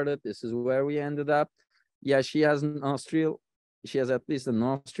started. This is where we ended up. Yeah, she has nostril. She has at least a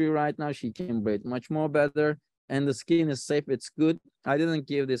nostril right now. She can breathe much more better, and the skin is safe. It's good. I didn't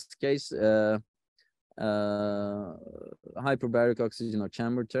give this case hyperbaric oxygen or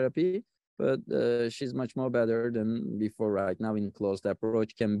chamber therapy, but she's much more better than before right now in closed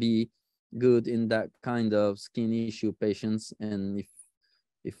approach. Can be good in that kind of skin issue patients, and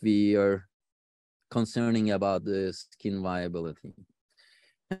if we are concerning about the skin viability.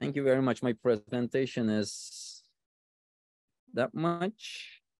 Thank you very much. My presentation is that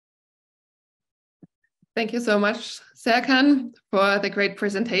much. Thank you so much, Serkan, for the great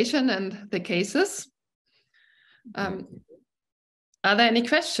presentation and the cases. Are there any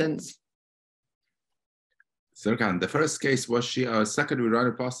questions? Serkan, the first case, was she a secondary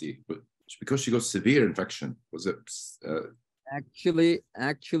rhinoplasty because she got severe infection? Was it?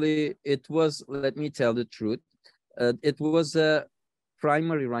 Actually, it was, let me tell the truth, it was a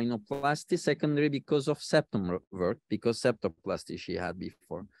primary rhinoplasty, secondary because of septum work, because septoplasty she had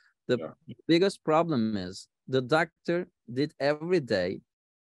before. The biggest problem is the doctor did every day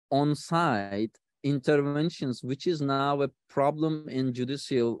on-site interventions, which is now a problem in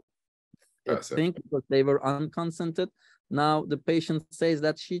judicial thing because they were unconsented. Now the patient says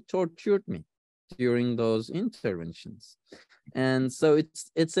that she tortured me during those interventions. And so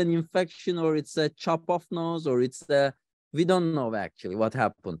it's an infection, or it's a chop off nose, or it's a, we don't know actually what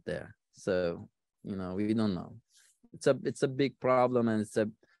happened there. So, you know, we don't know. It's a big problem, and it's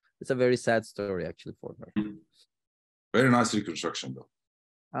a very sad story actually for her. Very nice reconstruction though.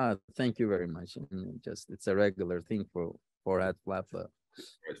 Thank you very much. And it's a regular thing for forehead flap.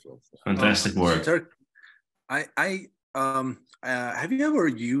 Fantastic work. Have you ever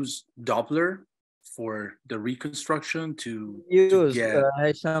used Doppler for the reconstruction to get?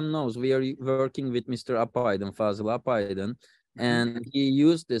 Hesham knows we are working with Mr. Apaydın, Fazıl Apaydın, and he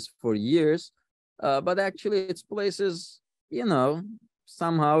used this for years. But actually, its places, you know,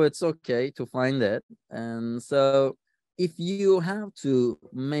 somehow it's okay to find it. And so, if you have to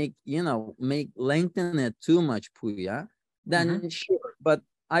make lengthen it too much, Puya, then sure. But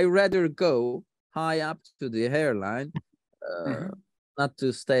I rather go high up to the hairline, not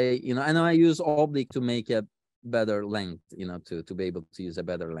to stay, you know, and I use oblique to make a better length, you know, to be able to use a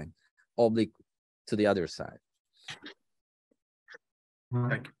better length. Oblique to the other side.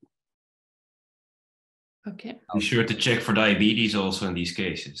 Thank you. Okay. Be sure to check for diabetes also in these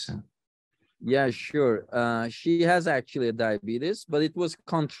cases. Yeah, sure. She has actually a diabetes, but it was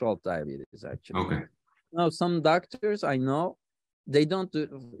controlled diabetes, actually. Okay. Now, some doctors I know, they don't do,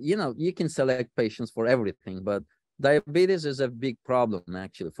 you know, you can select patients for everything, but diabetes is a big problem,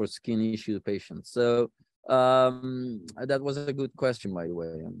 actually, for skin issue patients. So that was a good question, by the way.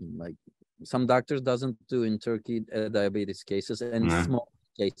 I mean, like, some doctors doesn't do in Turkey diabetes cases and smoking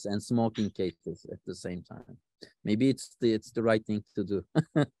cases and smoking cases at the same time. Maybe it's the right thing to do.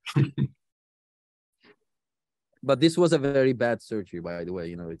 But this was a very bad surgery, by the way.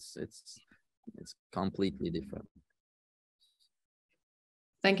 You know, it's completely different.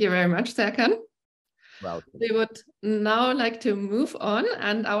 Thank you very much, Serkan. Welcome. We would now like to move on,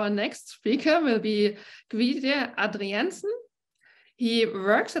 and our next speaker will be Gode Andriaensen. He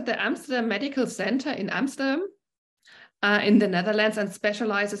works at the Amsterdam Medical Center in Amsterdam in the Netherlands and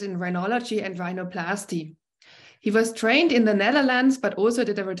specializes in rhinology and rhinoplasty. He was trained in the Netherlands, but also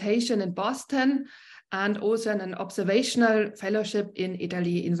did a rotation in Boston and also an observational fellowship in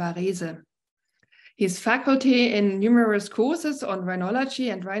Italy in Varese. He's faculty in numerous courses on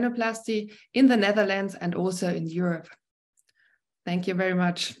rhinology and rhinoplasty in the Netherlands and also in Europe. Thank you very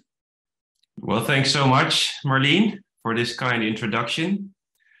much. Well, thanks so much, Marlene, for this kind introduction.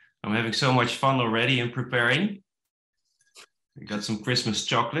 I'm having so much fun already in preparing. I got some Christmas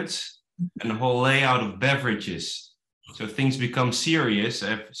chocolates and a whole layout of beverages. So if things become serious, I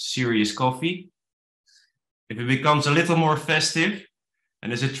have serious coffee. If it becomes a little more festive,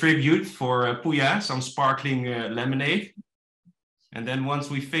 and as a tribute for Puya, some sparkling lemonade. And then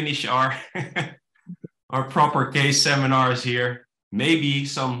once we finish our, our proper case seminars here, maybe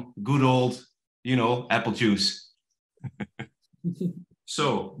some good old, you know, apple juice.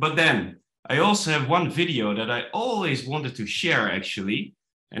 So, but then I also have one video that I always wanted to share, actually.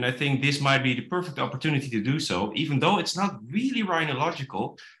 And I think this might be the perfect opportunity to do so, even though it's not really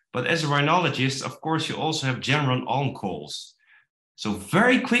rhinological. But as a rhinologist, of course, you also have general on-calls. So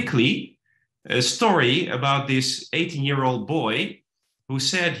very quickly, a story about this 18-year-old boy who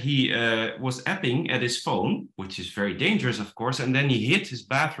said he was apping at his phone, which is very dangerous, of course, and then he hit his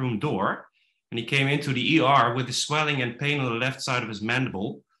bathroom door and he came into the ER with a swelling and pain on the left side of his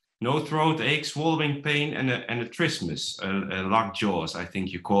mandible, no throat ache, swallowing pain, and a trismus, locked jaws, I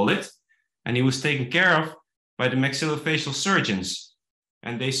think you call it. And he was taken care of by the maxillofacial surgeons.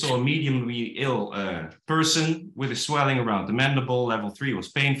 And they saw a mediumly ill person with a swelling around the mandible. Level 3 was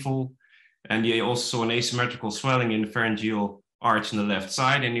painful. And they also saw an asymmetrical swelling in the pharyngeal arch on the left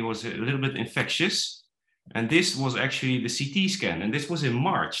side. And he was a little bit infectious. And this was actually the CT scan. And this was in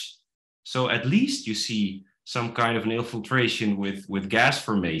March. So at least you see some kind of an infiltration with gas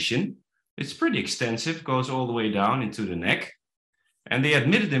formation. It's pretty extensive, goes all the way down into the neck. And they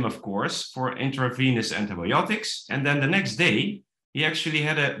admitted him, of course, for intravenous antibiotics. And then the next day, he actually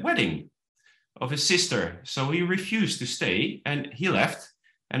had a wedding of his sister. So he refused to stay and he left.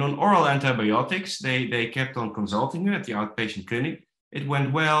 And on oral antibiotics, they kept on consulting him at the outpatient clinic. It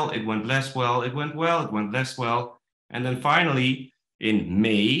went well, it went less well, it went well, it went less well. And then finally, in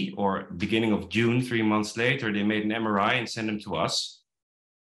May or beginning of June, 3 months later, they made an MRI and sent him to us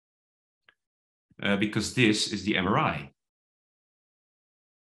because this is the MRI.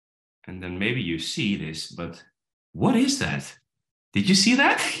 And then maybe you see this, but what is that? Did you see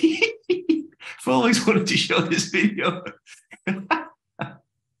that? I've always wanted to show this video.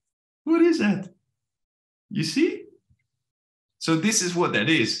 What is that? You see? So this is what that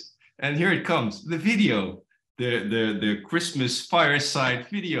is. And here it comes, the video, the Christmas Fireside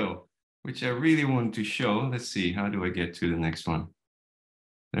video, which I really want to show. Let's see, how do I get to the next one?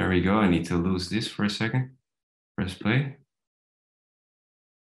 There we go. I need to lose this for a second. Press play.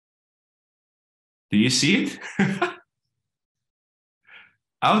 Do you see it?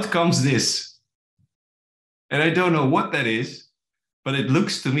 Out comes this. And I don't know what that is, but it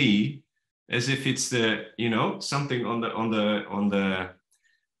looks to me as if it's the, you know, something on the,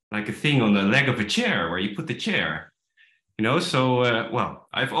 like a thing on the leg of a chair where you put the chair, you know? So, well,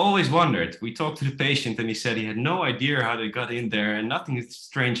 I've always wondered. We talked to the patient and he said he had no idea how they got in there and nothing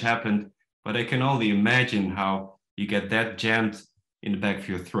strange happened, but I can only imagine how you get that jammed in the back of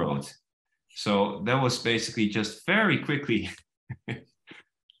your throat. So that was basically just very quickly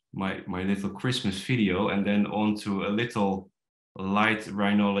my little Christmas video, and then on to a little light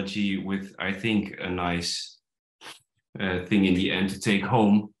rhinology with, I think, a nice thing in the end to take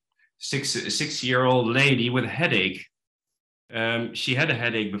home. A 6-year-old lady with a headache. She had a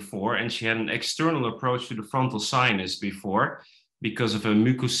headache before, and she had an external approach to the frontal sinus before because of a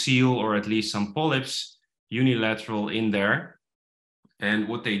mucocele, or at least some polyps unilateral in there. And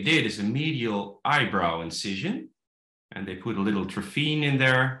what they did is a medial eyebrow incision, and they put a little trophine in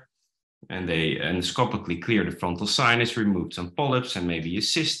there, and they endoscopically cleared the frontal sinus, removed some polyps and maybe a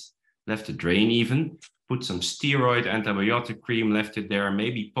cyst, left a drain even, put some steroid antibiotic cream, left it there,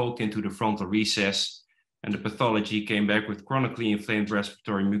 maybe poke into the frontal recess, and the pathology came back with chronically inflamed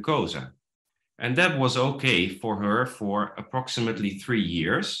respiratory mucosa. And that was okay for her for approximately 3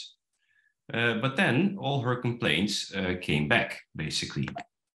 years. But then all her complaints came back, basically.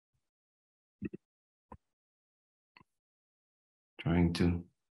 Trying to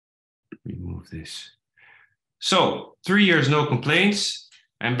remove this. So 3 years, no complaints.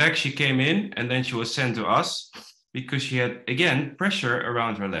 And back she came in, and then she was sent to us because she had, again, pressure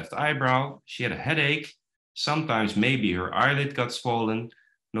around her left eyebrow. She had a headache. Sometimes maybe her eyelid got swollen.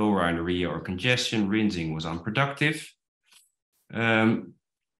 No rhinorrhea or congestion. Rinsing was unproductive.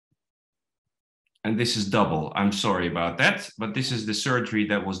 And this is double. I'm sorry about that, but this is the surgery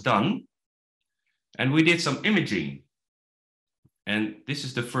that was done. And we did some imaging. And this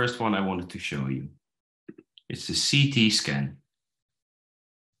is the first one I wanted to show you. It's the CT scan.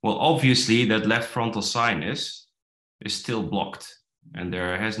 Well, obviously that left frontal sinus is still blocked, and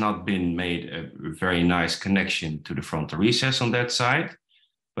there has not been made a very nice connection to the frontal recess on that side.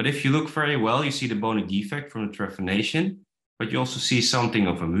 But if you look very well, you see the bony defect from the trephination, but you also see something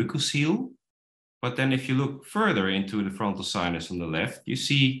of a mucocele. But then if you look further into the frontal sinus on the left, you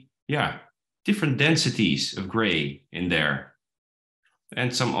see, yeah, different densities of gray in there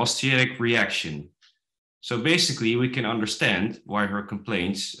and some osteotic reaction. So basically we can understand why her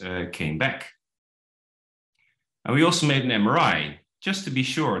complaints came back. And we also made an MRI just to be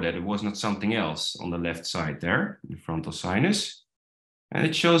sure that it was not something else on the left side there, the frontal sinus. And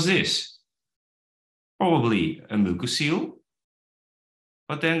it shows this, probably a mucocele,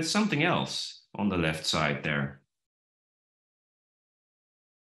 but then something else on the left side there.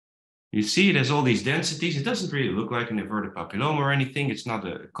 You see it has all these densities. It doesn't really look like an inverted papilloma or anything. It's not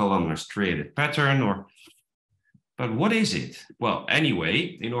a columnar striated pattern, but what is it? Well, anyway,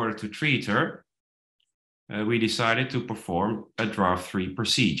 in order to treat her, we decided to perform a draft 3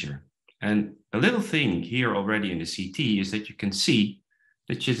 procedure. And a little thing here already in the CT is that you can see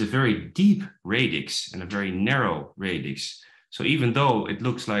that she has a very deep radix and a very narrow radix. So even though it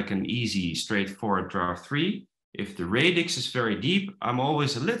looks like an easy, straightforward draft 3, if the radix is very deep, I'm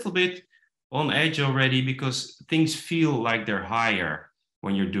always a little bit on edge already because things feel like they're higher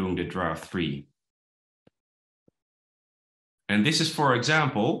when you're doing the draft 3. And this is, for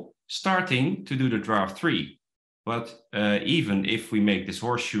example, starting to do the draft 3. But even if we make this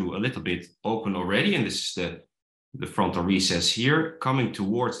horseshoe a little bit open already, and this is the frontal recess here, coming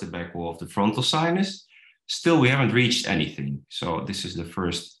towards the back wall of the frontal sinus, still we haven't reached anything. So this is the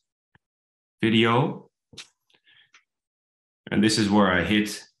first video. And this is where I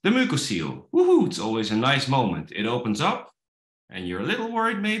hit the mucocele. Woohoo, it's always a nice moment. It opens up and you're a little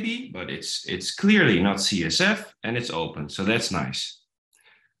worried maybe, but it's clearly not CSF and it's open. So that's nice.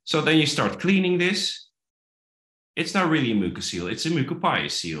 So then you start cleaning this. It's not really a mucocele, it's a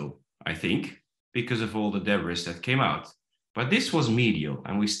mucopyocele, I think, because of all the debris that came out. But this was medial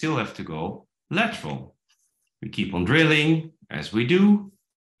and we still have to go lateral. We keep on drilling as we do.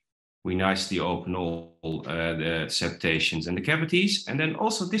 We nicely open all the septations and the cavities. And then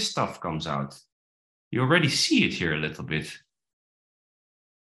also this stuff comes out. You already see it here a little bit.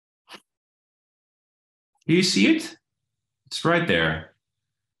 Do you see it? It's right there.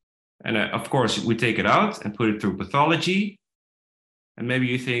 And of course, we take it out and put it through pathology. And maybe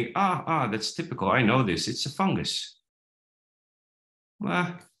you think, that's typical. I know this. It's a fungus.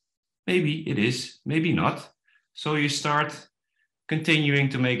 Well, maybe it is, maybe not. So you start continuing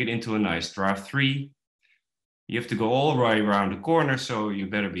to make it into a nice draft 3. You have to go all the way around the corner, so you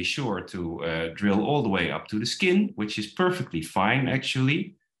better be sure to drill all the way up to the skin, which is perfectly fine,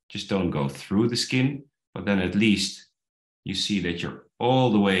 actually. Just don't go through the skin, but then at least you see that you're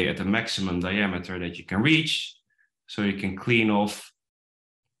all the way at the maximum diameter that you can reach, so you can clean off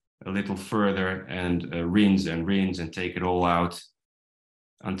a little further and rinse and take it all out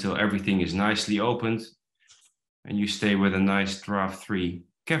until everything is nicely opened. And you stay with a nice draft 3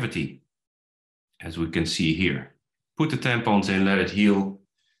 cavity, as we can see here. Put the tampons in, let it heal.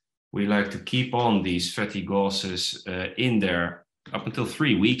 We like to keep on these fatty gauzes in there up until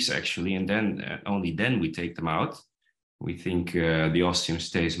 3 weeks, actually, and then only then we take them out. We think the ostium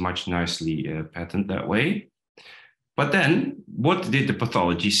stays much nicely patterned that way. But then what did the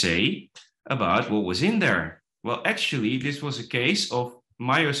pathology say about what was in there? Well, actually, this was a case of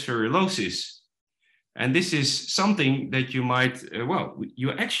myosferulosis. And this is something that you might,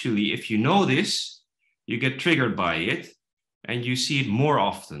 you actually, if you know this, you get triggered by it and you see it more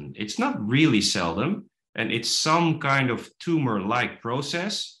often. It's not really seldom, and it's some kind of tumor-like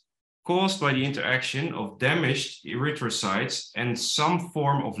process caused by the interaction of damaged erythrocytes and some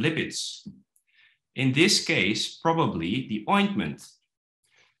form of lipids. In this case, probably the ointment.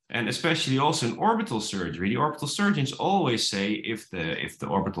 And especially also in orbital surgery, the orbital surgeons always say if the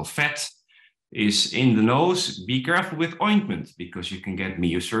orbital fat is in the nose, be careful with ointment because you can get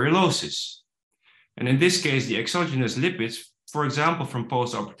myosferulosis. And in this case, the exogenous lipids, for example, from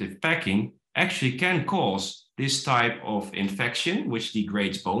postoperative packing, actually can cause this type of infection, which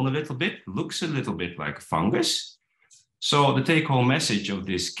degrades bone a little bit, looks a little bit like a fungus. So the take-home message of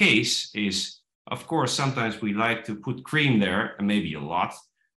this case is, of course, sometimes we like to put cream there, and maybe a lot,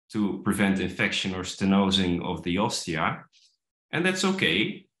 to prevent infection or stenosing of the ostia. And that's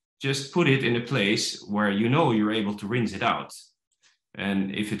okay. Just put it in a place where you know you're able to rinse it out.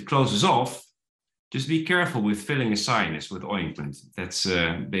 And if it closes off, just be careful with filling a sinus with ointment. That's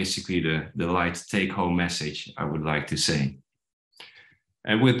basically the light take-home message I would like to say.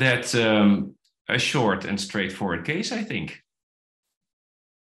 And with that, a short and straightforward case, I think.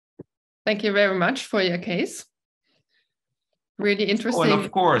 Thank you very much for your case. Really interesting. Oh, and of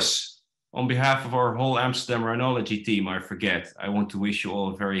course, on behalf of our whole Amsterdam Rhinology team, I forget, I want to wish you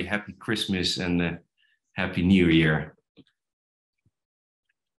all a very happy Christmas and a happy New Year.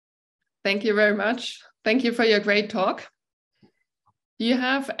 Thank you very much. Thank you for your great talk. Do you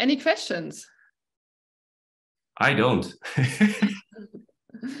have any questions? I don't.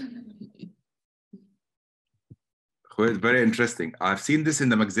 It's very interesting. I've seen this in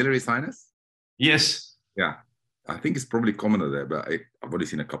the maxillary sinus. Yes. Yeah. I think it's probably commoner there, but I've only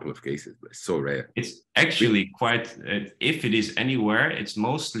seen a couple of cases, but it's so rare. It's actually quite, if it is anywhere, it's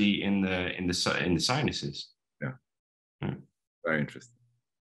mostly in the sinuses. Yeah. Hmm. Very interesting.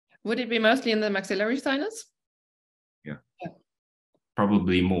 Would it be mostly in the maxillary sinus? Yeah.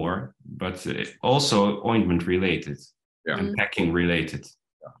 Probably more, but also ointment related, and packing related.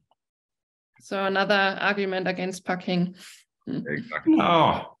 Yeah. So another argument against packing. Exactly.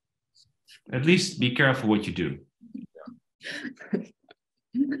 No, at least be careful what you do.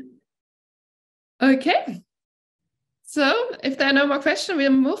 Okay. So if there are no more questions,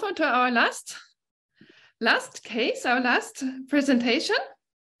 we'll move on to our last case, our last presentation.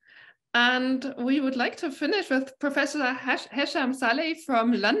 And we would like to finish with Professor Hesham Saleh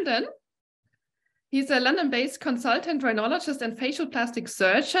from London. He's a London-based consultant rhinologist and facial plastic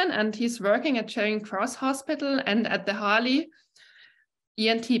surgeon, and he's working at Charing Cross Hospital and at the Harley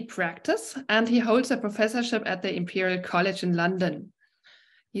ENT practice, and he holds a professorship at the Imperial College in London.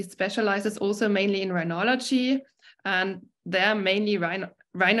 He specializes also mainly in rhinology, and there mainly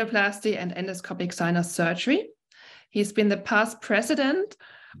rhinoplasty and endoscopic sinus surgery. He's been the past president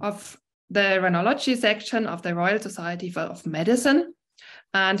of the rhinology section of the Royal Society of Medicine,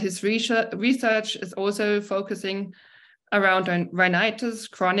 and his research is also focusing around rhinitis,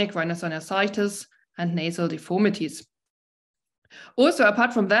 chronic rhinosinusitis, and nasal deformities. Also,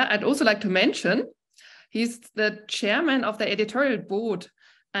 apart from that, I'd also like to mention he's the chairman of the editorial board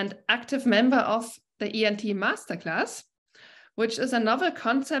and active member of the ENT Masterclass, which is another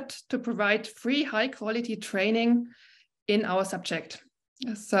concept to provide free high-quality training in our subject.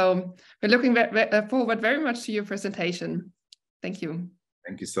 So we're looking forward very much to your presentation. Thank you.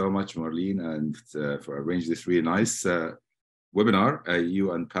 Thank you so much, Marlene, and for arranging this really nice webinar,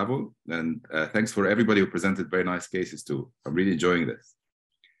 you and Pavel. And thanks for everybody who presented very nice cases too. I'm really enjoying this.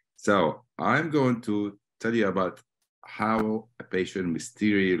 So I'm going to tell you about how a patient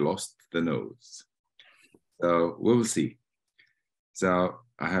mysteriously lost the nose. So we will see. So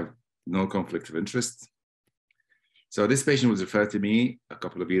I have no conflict of interest. So this patient was referred to me a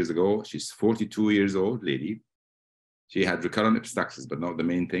couple of years ago. She's 42 years old, lady. She had recurrent epistaxis, but not the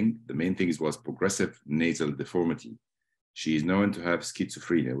main thing. The main thing was progressive nasal deformity. She is known to have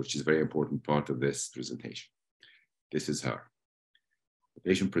schizophrenia, which is a very important part of this presentation. This is her. The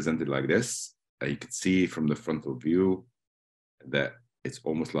patient presented like this. You could see from the frontal view that it's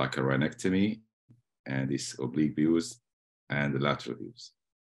almost like a rhinectomy, and these oblique views and the lateral views.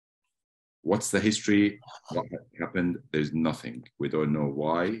 What's the history? What happened? There's nothing. We don't know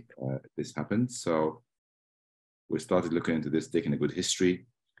why this happened. So we started looking into this, taking a good history,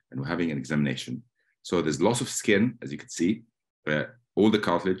 and we're having an examination. So there's loss of skin, as you can see, all the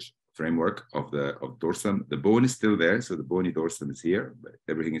cartilage framework of the dorsum. The bone is still there, so the bony dorsum is here, but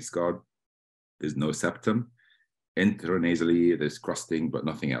everything is scarred. There's no septum. Intranasally, there's crusting, but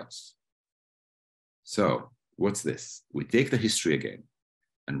nothing else. So what's this? We take the history again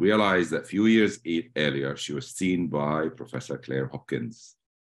and realize that a few years earlier, she was seen by Professor Claire Hopkins.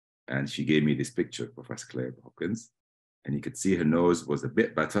 And she gave me this picture, Professor Claire Hopkins. And you could see her nose was a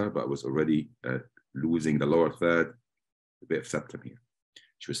bit better, but was already losing the lower third, a bit of septum here.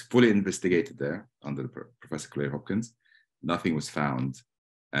 She was fully investigated there under Professor Claire Hopkins. Nothing was found.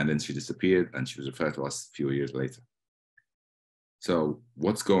 And then she disappeared and she was referred to us a few years later. So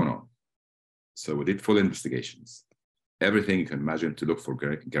what's going on? So we did full investigations. Everything you can imagine to look for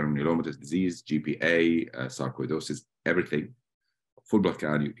granulomatous disease, GPA, sarcoidosis, everything. Full blood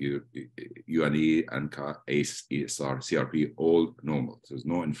count, UNE, ANCA, ACE, ESR, CRP, all normal. So there's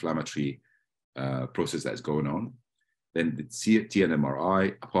no inflammatory process that's going on. Then the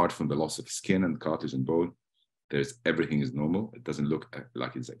TNMRI, apart from the loss of skin and cartilage and bone, everything is normal. It doesn't look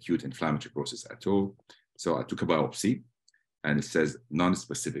like it's acute inflammatory process at all. So I took a biopsy and it says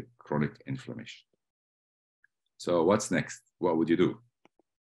non-specific chronic inflammation. So what's next? What would you do?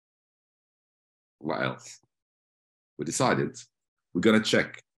 What else? We decided we're going to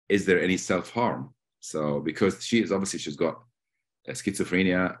check, is there any self-harm? So because she's got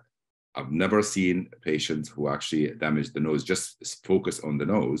schizophrenia, I've never seen patients who actually damaged the nose, just focus on the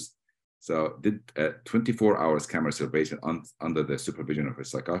nose. So did 24 hours camera surveillance under the supervision of a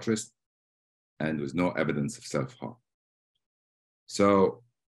psychiatrist, and there was no evidence of self-harm. So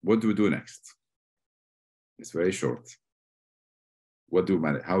what do we do next? It's very short. What do we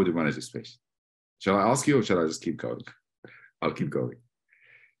manage? How do we manage this patient? Shall I ask you or shall I just keep going? I'll keep going.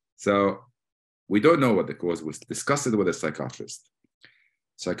 So we don't know what the cause was. Discussed it with a psychiatrist.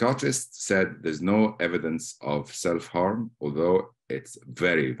 Psychiatrist said there's no evidence of self-harm, although it's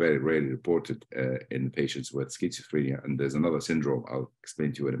very, very rarely reported in patients with schizophrenia. And there's another syndrome I'll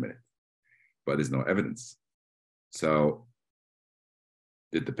explain to you in a minute. But there's no evidence. So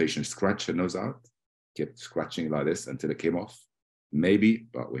did the patient scratch her nose out? Kept scratching like this until it came off? Maybe,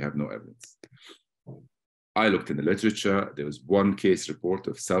 but we have no evidence. I looked in the literature. There was one case report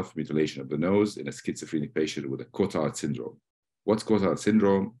of self-mutilation of the nose in a schizophrenic patient with a Cotard syndrome. What's Cotard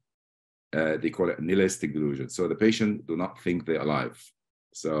syndrome? They call it a nihilistic delusion. So the patient do not think they're alive.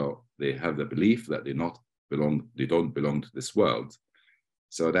 So they have the belief that they don't belong to this world.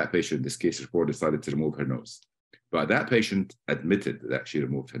 So that patient, in this case report, decided to remove her nose. But that patient admitted that she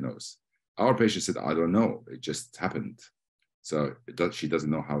removed her nose. Our patient said, I don't know, it just happened. So she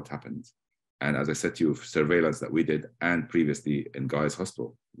doesn't know how it happened. And as I said to you, surveillance that we did and previously in Guy's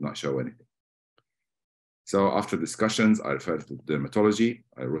Hospital did not show anything. So after discussions, I referred to dermatology.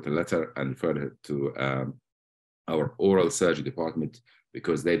 I wrote a letter and referred her to our oral surgery department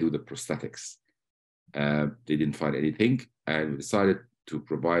because they do the prosthetics. They didn't find anything, and we decided to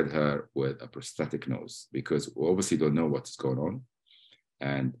provide her with a prosthetic nose because we obviously don't know what's going on.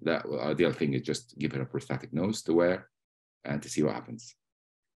 And that ideal thing is just give her a prosthetic nose to wear and to see what happens.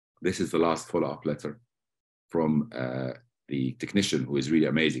 This is the last follow-up letter from the technician, who is really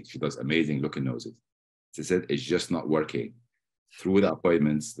amazing. She does amazing looking noses. She said it's just not working. Through the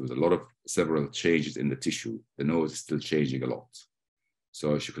appointments, there was several changes in the tissue. The nose is still changing a lot.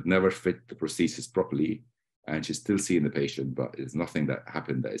 So she could never fit the prosthesis properly, and she's still seeing the patient, but there's nothing that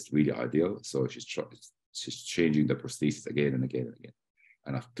happened that is really ideal. So she's changing the prosthesis again and again and again.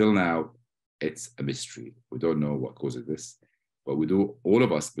 And until now, it's a mystery. We don't know what causes this, but all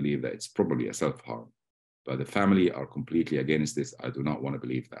of us believe that it's probably a self-harm. But the family are completely against this. I do not want to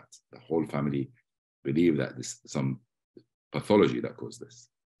believe that. The whole family believe that there's some pathology that caused this.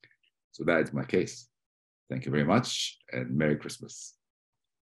 So that is my case. Thank you very much, and Merry Christmas.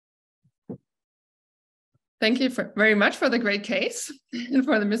 Thank you very much for the great case and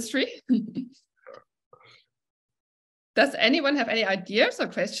for the mystery. Does anyone have any ideas or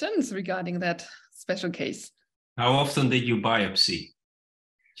questions regarding that special case? How often did you biopsy?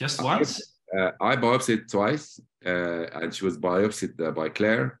 Just once? I biopsied twice, and she was biopsied by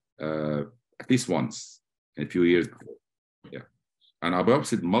Claire at least once in a few years before. Yeah. And I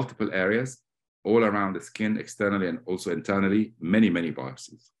biopsied multiple areas all around the skin, externally and also internally, many, many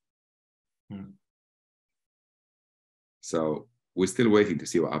biopsies. Hmm. So we're still waiting to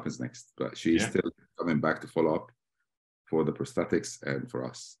see what happens next, but she's still coming back to follow up for the prosthetics and for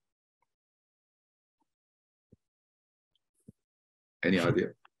us. Any idea?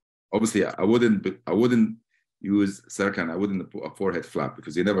 Obviously, I wouldn't use Serkan. I wouldn't put a forehead flap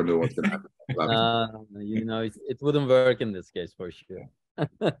because you never know what's going to happen. You know, it wouldn't work in this case for sure.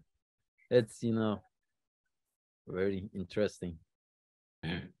 It's, you know, very interesting.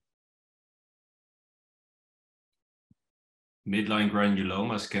 Yeah. midline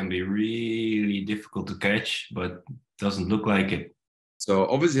granulomas can be really difficult to catch, but doesn't look like it. So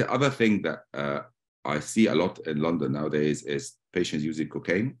obviously, the other thing that I see a lot in London nowadays is patients using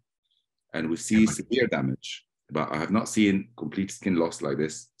cocaine, and we see severe damage, but I have not seen complete skin loss like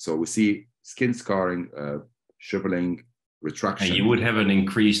this. So we see skin scarring, shriveling, retraction. And you would have an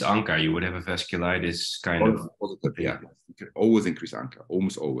increased ANCA, you would have a vasculitis kind of. Positive, yeah. You can always increase ANCA,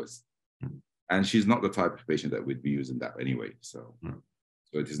 almost always. And she's not the type of patient that would be using that anyway. So,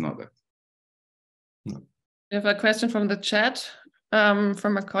 so it is not that. We have a question from the chat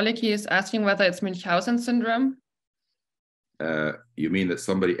from a colleague. He is asking whether it's Münchhausen syndrome. You mean that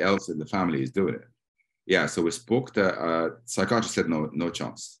somebody else in the family is doing it? Yeah, so we spoke to psychiatrist said no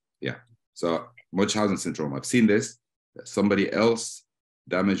chance. Yeah, so Münchhausen syndrome, I've seen this, that somebody else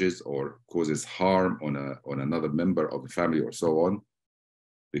damages or causes harm on another member of the family or so on,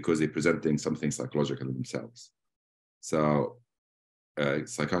 because they're presenting something psychological in themselves. So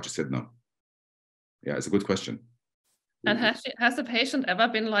psychiatrist said no. Yeah, it's a good question. And has the patient ever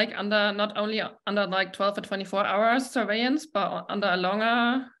been like under, not only under like 12 or 24 hours surveillance, but under a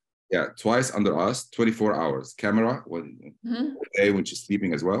longer? Yeah, twice under us, 24 hours. Camera, one day when she's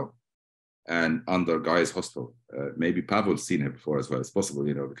sleeping as well, and under Guy's hospital. Maybe Pavel's seen her before as well. It's possible,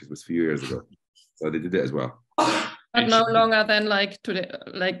 you know, because it was a few years ago. So they did it as well. But no longer than like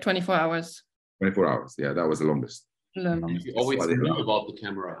 24 hours. 24 hours, yeah, that was the longest. You always knew about the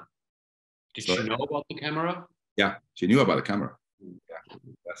camera. Did she know about the camera? Yeah, she knew about the camera. Yeah,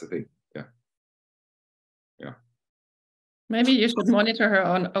 that's the thing. Yeah. Yeah. Maybe you should monitor her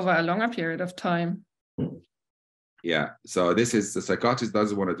over a longer period of time. Yeah, so this is, the psychiatrist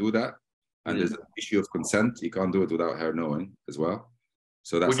doesn't want to do that. And there's an issue of consent. You can't do it without her knowing as well.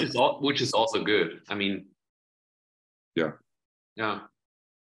 So that's which is also good. I mean, yeah.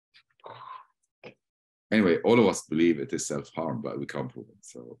 Anyway, all of us believe it is self-harm, but we can't prove it.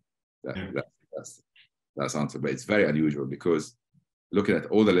 So that's answer. But it's very unusual because looking at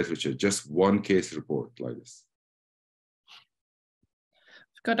all the literature, just one case report like this.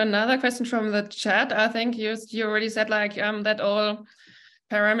 Got another question from the chat. I think you already said like that all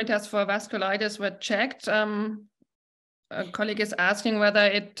parameters for vasculitis were checked. A colleague is asking whether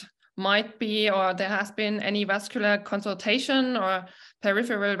it might be or there has been any vascular consultation or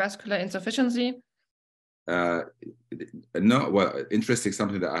peripheral vascular insufficiency. No, well, interesting,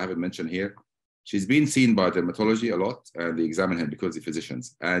 something that I haven't mentioned here. She's been seen by dermatology a lot, and they examine her because the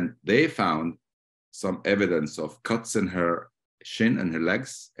physicians, and they found some evidence of cuts in her shin and her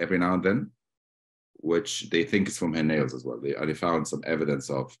legs every now and then, which they think is from her nails as well. They found some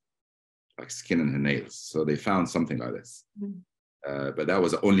evidence of like skin in her nails. So they found something like this. But that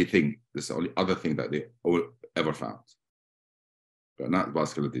was the only thing, this is the only other thing that they ever found. But not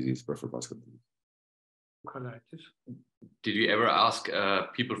vascular disease, peripheral vascular disease. Did you ever ask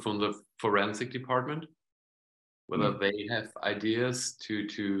people from the forensic department whether they have ideas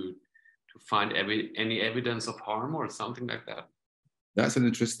to find any evidence of harm or something like that? That's an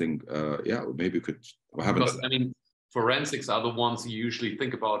interesting, yeah, maybe we could. Because I mean, forensics are the ones who usually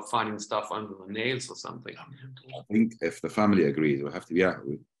think about finding stuff under the nails or something. I think if the family agrees, we'll have to, yeah,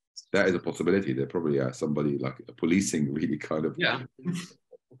 that is a possibility. There probably are somebody like a policing really kind of. Yeah.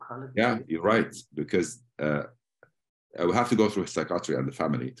 Yeah, you're right, because we'll have to go through psychiatry and the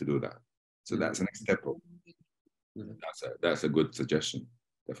family to do that. So that's the next step. That's a good suggestion,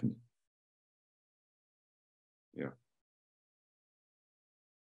 definitely. Yeah.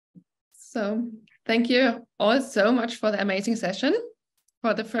 So thank you all so much for the amazing session,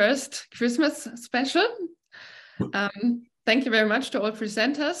 for the first Christmas special. Thank you very much to all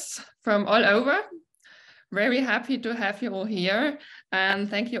presenters from all over. Very happy to have you all here. And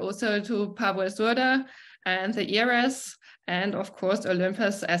thank you also to Pavel Surda and the ERS, and of course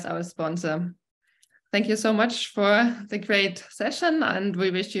Olympus as our sponsor. Thank you so much for the great session, and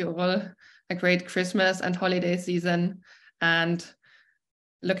we wish you all a great Christmas and holiday season, and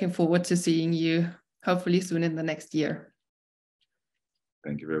looking forward to seeing you hopefully soon in the next year.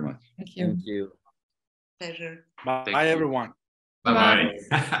 Thank you very much. Thank you. Thank you. Pleasure. Bye everyone. Bye-bye.